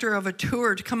director of a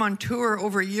tour to come on tour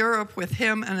over Europe with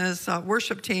him and his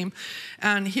worship team.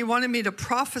 And he wanted me to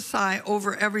prophesy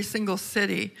over every single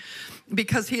city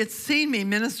because he had seen me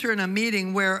minister in a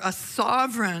meeting where a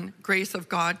sovereign grace of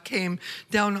God came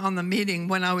down on the meeting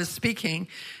when I was speaking.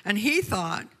 And he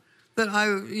thought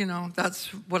that that's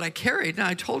what I carried. And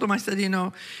I told him, I said,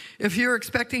 if you're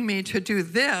expecting me to do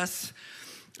this,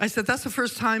 I said, that's the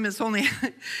first time. It's only,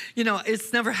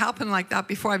 it's never happened like that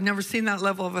before. I've never seen that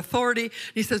level of authority. And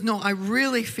he says, no, I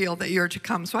really feel that you're to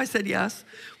come. So I said, yes,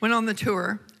 went on the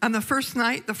tour. And the first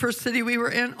night, the first city we were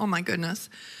in, oh my goodness,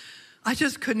 I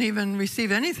just couldn't even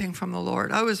receive anything from the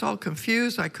Lord. I was all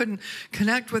confused. I couldn't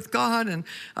connect with God. And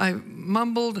I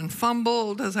mumbled and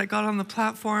fumbled as I got on the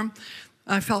platform.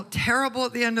 I felt terrible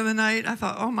at the end of the night. I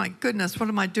thought, oh my goodness, what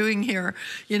am I doing here?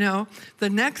 The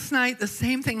next night, the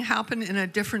same thing happened in a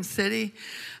different city.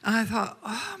 And I thought,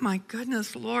 oh my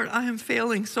goodness, Lord, I am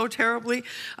failing so terribly.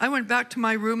 I went back to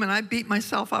my room and I beat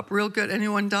myself up real good.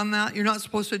 Anyone done that? You're not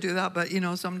supposed to do that, but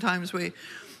sometimes we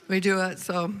do it.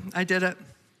 So I did it.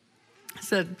 I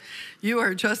said, you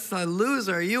are just a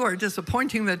loser. You are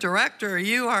disappointing the director.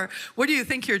 What do you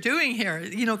think you're doing here?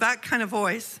 That kind of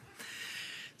voice.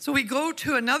 So we go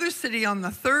to another city on the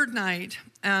third night,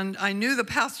 and I knew the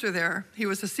pastor there. He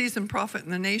was a seasoned prophet in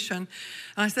the nation. And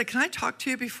I said, can I talk to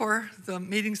you before the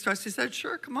meeting starts? He said,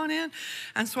 sure, come on in.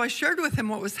 And so I shared with him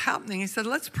what was happening. He said,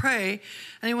 let's pray.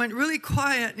 And he went really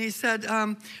quiet, and he said,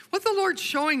 what the Lord's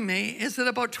showing me is that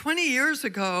about 20 years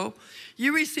ago,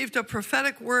 you received a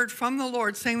prophetic word from the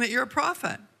Lord saying that you're a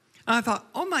prophet. And I thought,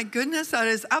 oh my goodness, that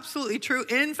is absolutely true.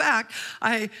 In fact,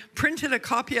 I printed a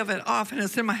copy of it off, and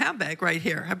it's in my handbag right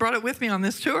here. I brought it with me on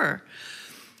this tour.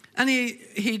 And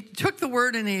he took the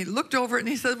word and he looked over it and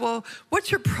he said, well, what's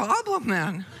your problem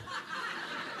then?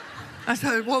 I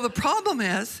said, well, the problem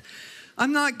is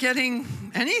I'm not getting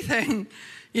anything,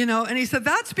 And he said,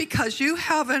 that's because you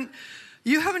haven't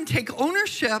taken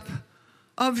ownership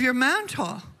of your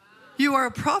mantle. You are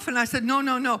a prophet. And I said,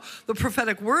 no. The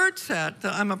prophetic word said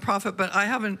that I'm a prophet, but I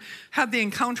haven't had the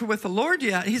encounter with the Lord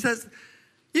yet. He says,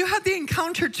 you had the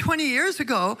encounter 20 years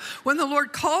ago when the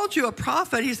Lord called you a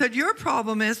prophet. He said, your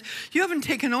problem is you haven't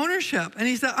taken ownership. And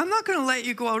he said, I'm not going to let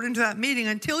you go out into that meeting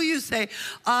until you say,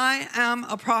 I am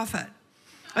a prophet.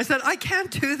 I said, I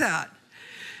can't do that.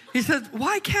 He said,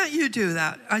 why can't you do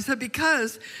that? I said,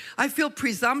 because I feel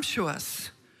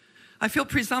presumptuous. And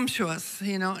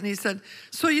he said,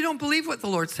 so you don't believe what the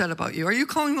Lord said about you? Are you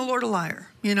calling the Lord a liar?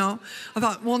 I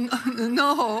thought, well,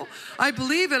 no, I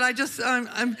believe it.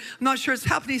 I'm not sure it's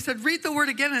happening. He said, read the word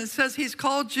again. And it says he's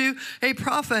called you a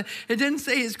prophet. It didn't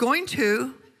say he's going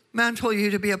to mantle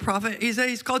you to be a prophet. He said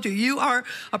he's called you. You are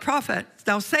a prophet.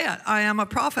 Now say it. I am a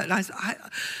prophet. And I said,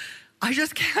 I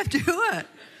just can't do it.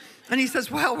 And he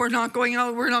says, well, we're not going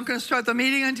out. We're not going to start the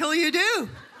meeting until you do.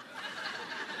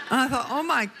 And I thought, oh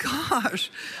my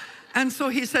gosh. And so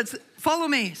he said, follow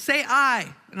me, say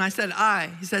I. And I said,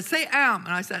 I. He said, say am.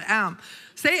 And I said, am.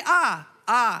 Say ah.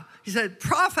 He said,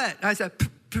 prophet. And I said,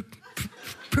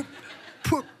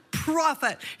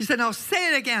 prophet. He said, now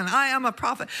say it again. I am a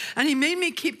prophet. And he made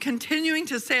me keep continuing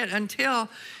to say it until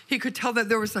he could tell that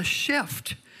there was a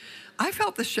shift. I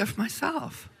felt the shift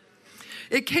myself.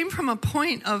 It came from a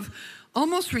point of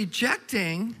almost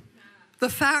rejecting the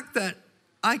fact that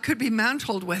I could be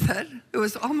mantled with it. It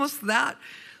was almost that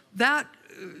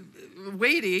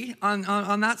weighty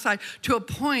on that side, to a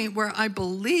point where I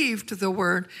believed the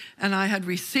word and I had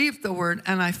received the word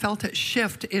and I felt it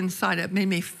shift inside. It made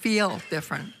me feel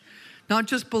different. Not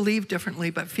just believe differently,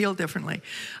 but feel differently.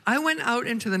 I went out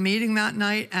into the meeting that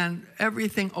night and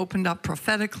everything opened up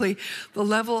prophetically. The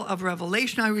level of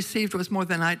revelation I received was more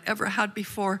than I'd ever had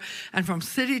before. And from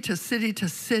city to city to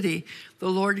city, the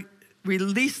Lord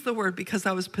released the word because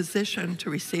I was positioned to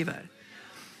receive it.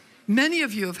 Many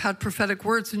of you have had prophetic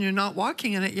words and you're not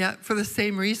walking in it yet for the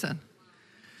same reason.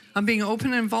 I'm being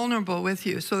open and vulnerable with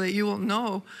you so that you will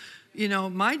know,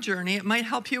 my journey. It might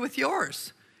help you with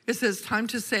yours. It says time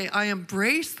to say, I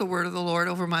embrace the word of the Lord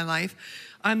over my life.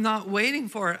 I'm not waiting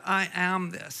for it. I am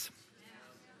this.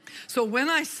 So when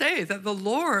I say that the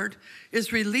Lord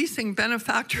is releasing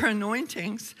benefactor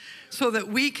anointings so that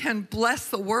we can bless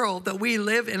the world that we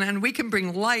live in and we can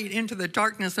bring light into the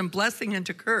darkness and blessing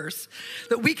into curse,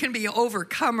 that we can be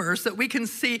overcomers, that we can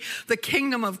see the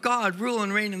kingdom of God rule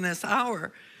and reign in this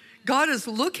hour. God is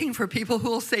looking for people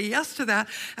who will say yes to that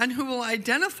and who will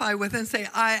identify with it and say,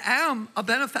 I am a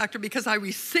benefactor because I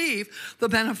receive the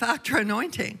benefactor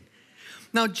anointing.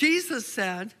 Now, Jesus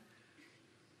said,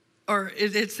 or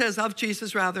it says of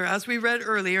Jesus rather, as we read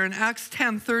earlier in Acts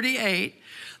 10:38,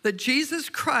 that Jesus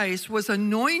Christ was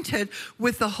anointed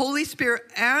with the Holy Spirit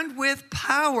and with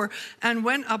power and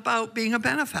went about being a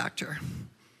benefactor.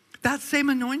 That same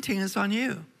anointing is on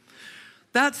you.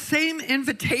 That same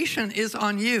invitation is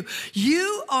on you.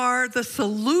 You are the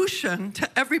solution to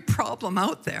every problem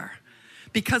out there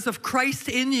because of Christ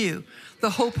in you,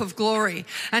 the hope of glory.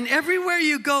 And everywhere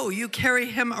you go, you carry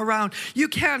him around. You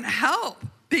can't help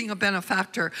being a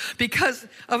benefactor because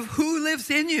of who lives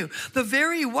in you. The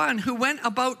very one who went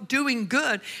about doing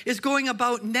good is going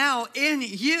about now in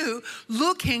you,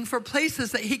 looking for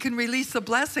places that he can release the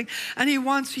blessing. And he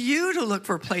wants you to look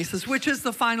for places, which is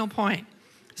the final point.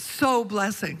 So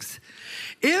blessings.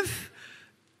 If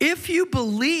you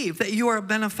believe that you are a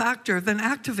benefactor, then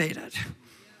activate it.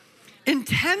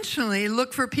 Intentionally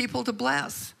look for people to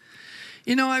bless.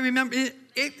 I remember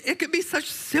it could be such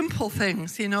simple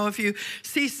things. If you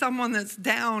see someone that's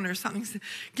down or something,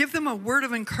 give them a word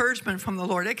of encouragement from the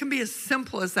Lord. It can be as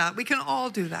simple as that. We can all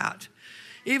do that.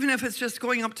 Even if it's just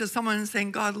going up to someone and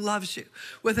saying, God loves you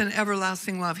with an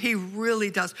everlasting love. He really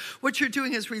does. What you're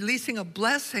doing is releasing a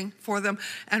blessing for them.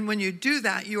 And when you do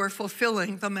that, you are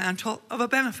fulfilling the mantle of a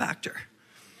benefactor.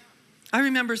 I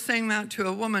remember saying that to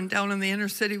a woman down in the inner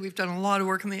city. We've done a lot of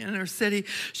work in the inner city.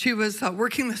 She was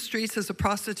working the streets as a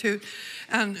prostitute.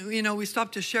 And, we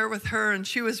stopped to share with her, and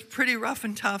she was pretty rough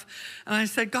and tough. And I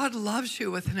said, God loves you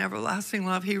with an everlasting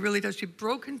love. He really does. She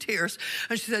broke in tears.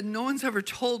 And she said, no one's ever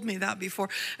told me that before.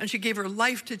 And she gave her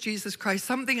life to Jesus Christ.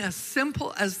 Something as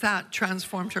simple as that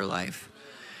transformed her life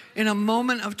in a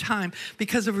moment of time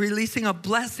because of releasing a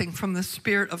blessing from the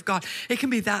Spirit of God. It can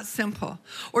be that simple.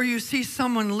 Or you see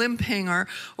someone limping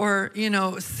or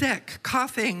sick,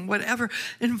 coughing, whatever.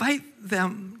 Invite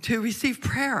them to receive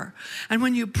prayer. And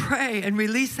when you pray and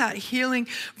release that healing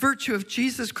virtue of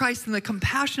Jesus Christ and the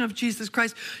compassion of Jesus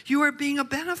Christ, you are being a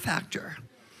benefactor.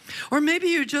 Or maybe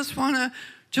you just want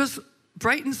to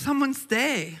brighten someone's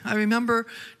day. I remember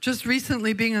just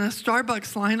recently being in a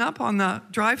Starbucks lineup on the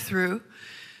drive-thru.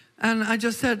 And I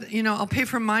just said, I'll pay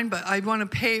for mine, but I want to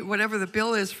pay whatever the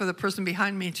bill is for the person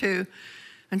behind me too,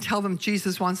 and tell them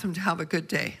Jesus wants them to have a good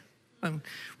day. And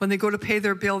when they go to pay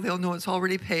their bill, they'll know it's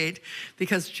already paid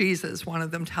because Jesus wanted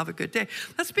them to have a good day.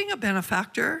 That's being a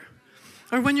benefactor.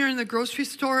 Or when you're in the grocery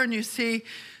store and you see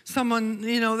someone,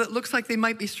 that looks like they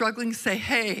might be struggling, say,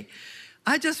 hey,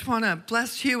 I just want to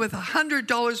bless you with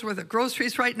 $100 worth of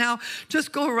groceries right now.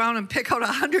 Just go around and pick out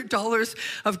 $100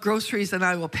 of groceries and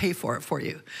I will pay for it for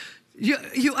you.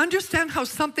 You understand how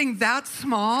something that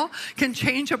small can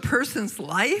change a person's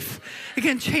life? It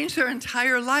can change their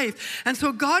entire life. And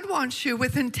so God wants you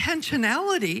with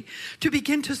intentionality to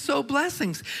begin to sow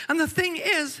blessings. And the thing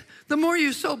is, the more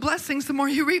you sow blessings, the more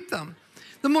you reap them.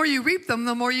 The more you reap them,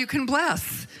 the more you can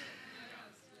bless.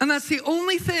 And that's the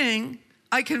only thing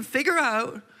I can figure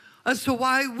out as to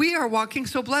why we are walking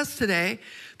so blessed today,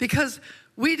 because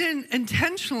We didn't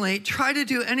intentionally try to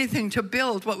do anything to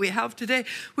build what we have today.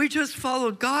 We just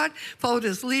followed God, followed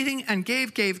his leading, and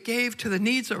gave to the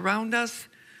needs around us,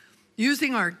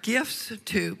 using our gifts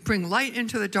to bring light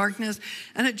into the darkness,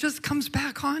 and it just comes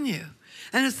back on you.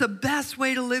 And it's the best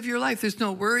way to live your life. There's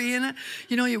no worry in it.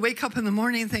 You know, you wake up in the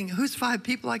morning and think, who's 5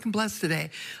 people I can bless today?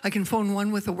 I can phone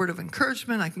one with a word of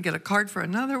encouragement. I can get a card for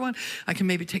another one. I can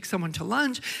maybe take someone to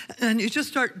lunch. And you just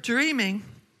start dreaming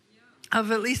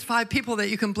of at least 5 people that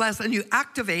you can bless, and you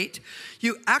activate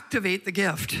the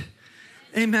gift.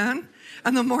 Amen?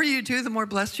 And the more you do, the more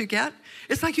blessed you get.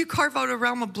 It's like you carve out a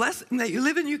realm of blessing that you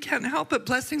live in. You can't help it.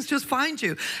 Blessings just find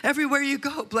you. Everywhere you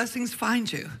go, blessings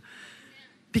find you.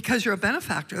 Because you're a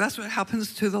benefactor. That's what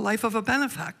happens to the life of a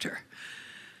benefactor.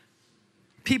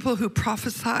 People who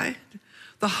prophesy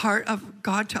the heart of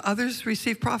God to others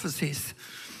receive prophecies.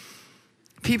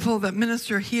 People that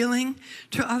minister healing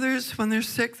to others when they're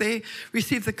sick, they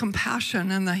receive the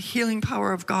compassion and the healing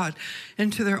power of God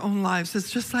into their own lives.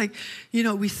 It's just like, you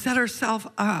know, we set ourselves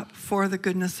up for the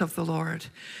goodness of the Lord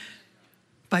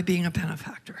by being a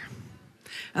benefactor.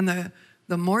 And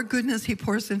the more goodness he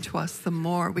pours into us, the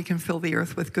more we can fill the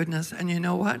earth with goodness. And you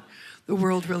know what? The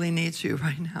world really needs you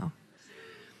right now.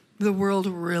 The world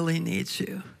really needs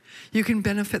you. You can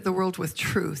benefit the world with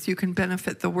truth. You can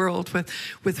benefit the world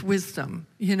with wisdom.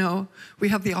 You know, we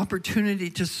have the opportunity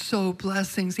to sow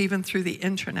blessings even through the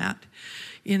internet.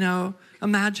 You know,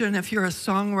 imagine if you're a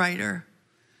songwriter.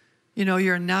 You know,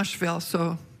 you're in Nashville,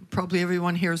 so probably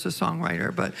everyone here is a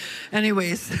songwriter. But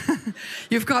anyways,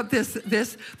 you've got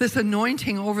this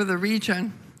anointing over the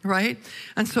region, right?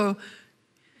 And so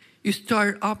you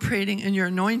start operating in your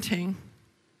anointing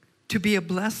to be a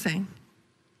blessing.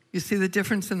 You see the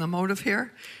difference in the motive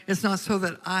here? It's not so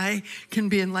that I can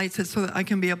be in lights, it's so that I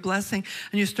can be a blessing.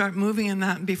 And you start moving in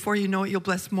that, and before you know it, you'll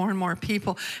bless more and more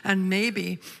people, and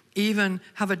maybe even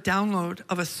have a download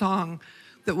of a song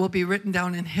that will be written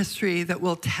down in history, that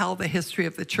will tell the history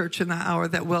of the church in that hour,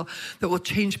 that will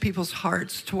change people's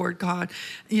hearts toward God.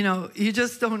 You know, you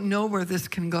just don't know where this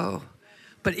can go.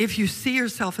 But if you see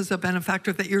yourself as a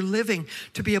benefactor, that you're living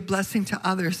to be a blessing to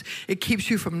others, it keeps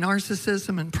you from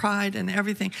narcissism and pride and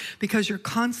everything, because you're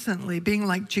constantly being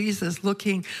like Jesus,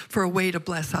 looking for a way to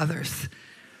bless others.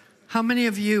 How many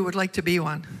of you would like to be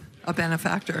one, a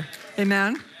benefactor?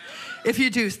 Amen? If you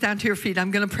do, stand to your feet.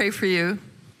 I'm going to pray for you.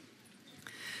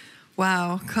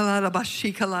 Wow.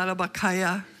 Kalarabashi,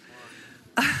 kalarabakaya.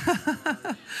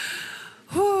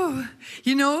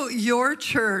 You know, your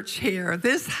church here,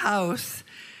 this house,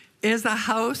 is a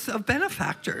house of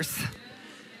benefactors.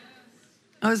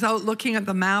 I was out looking at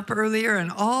the map earlier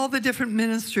and all the different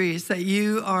ministries that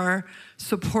you are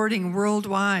supporting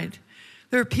worldwide.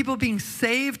 There are people being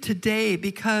saved today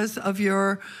because of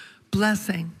your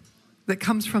blessing that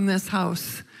comes from this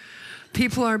house.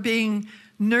 People are being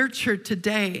nurtured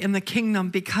today in the kingdom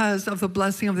because of the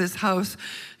blessing of this house.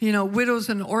 You know, widows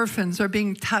and orphans are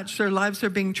being touched. Their lives are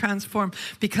being transformed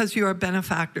because you are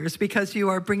benefactors, because you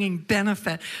are bringing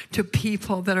benefit to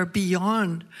people that are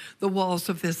beyond the walls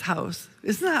of this house.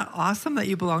 Isn't that awesome that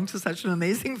you belong to such an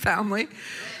amazing family?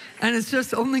 And it's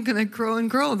just only going to grow and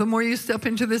grow. The more you step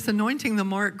into this anointing, the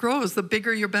more it grows, the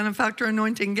bigger your benefactor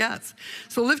anointing gets.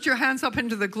 So lift your hands up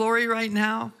into the glory right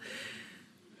now.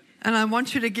 And I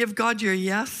want you to give God your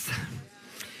yes.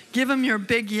 Give him your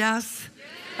big yes.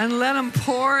 And let him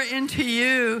pour into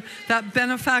you that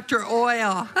benefactor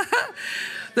oil.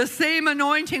 The same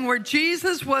anointing where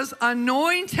Jesus was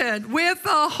anointed with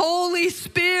the Holy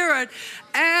Spirit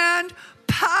and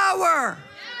power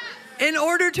in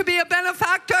order to be a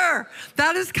benefactor.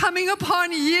 That is coming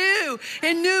upon you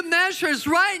in new measures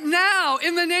right now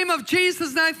in the name of Jesus.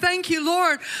 And I thank you,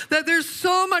 Lord, that there's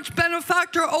so much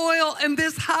benefactor oil in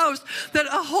this house that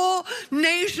a whole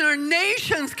nation or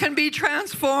nations can be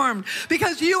transformed,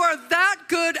 because you are that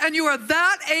good and you are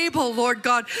that able, Lord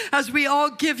God, as we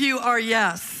all give you our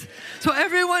yes. So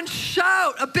everyone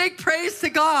shout a big praise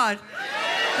to God.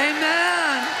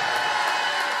 Amen.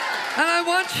 And I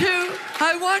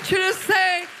want you to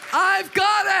say, I've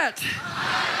got it.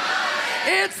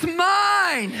 It's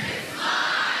mine.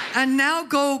 And now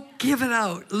go give it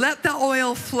out. Let the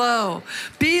oil flow.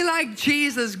 Be like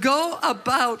Jesus. Go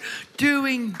about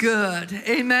doing good.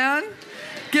 Amen.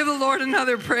 Give the Lord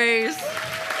another praise.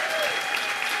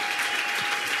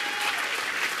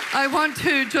 I want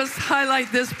to just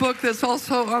highlight this book that's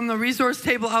also on the resource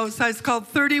table outside. It's called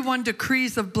 31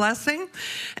 Decrees of Blessing.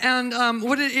 And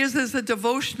what it is a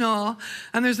devotional,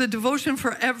 and there's a devotion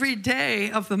for every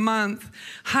day of the month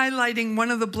highlighting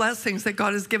one of the blessings that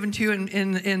God has given to you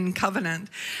in covenant.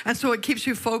 And so it keeps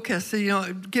you focused. You know,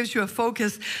 it gives you a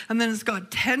focus. And then it's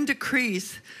got 10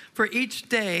 decrees for each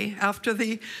day after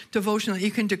the devotion that you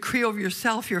can decree over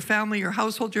yourself, your family, your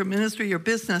household, your ministry, your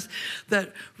business,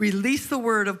 that release the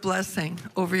word of blessing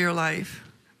over your life.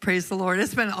 Praise the Lord.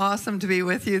 It's been awesome to be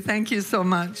with you. Thank you so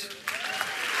much.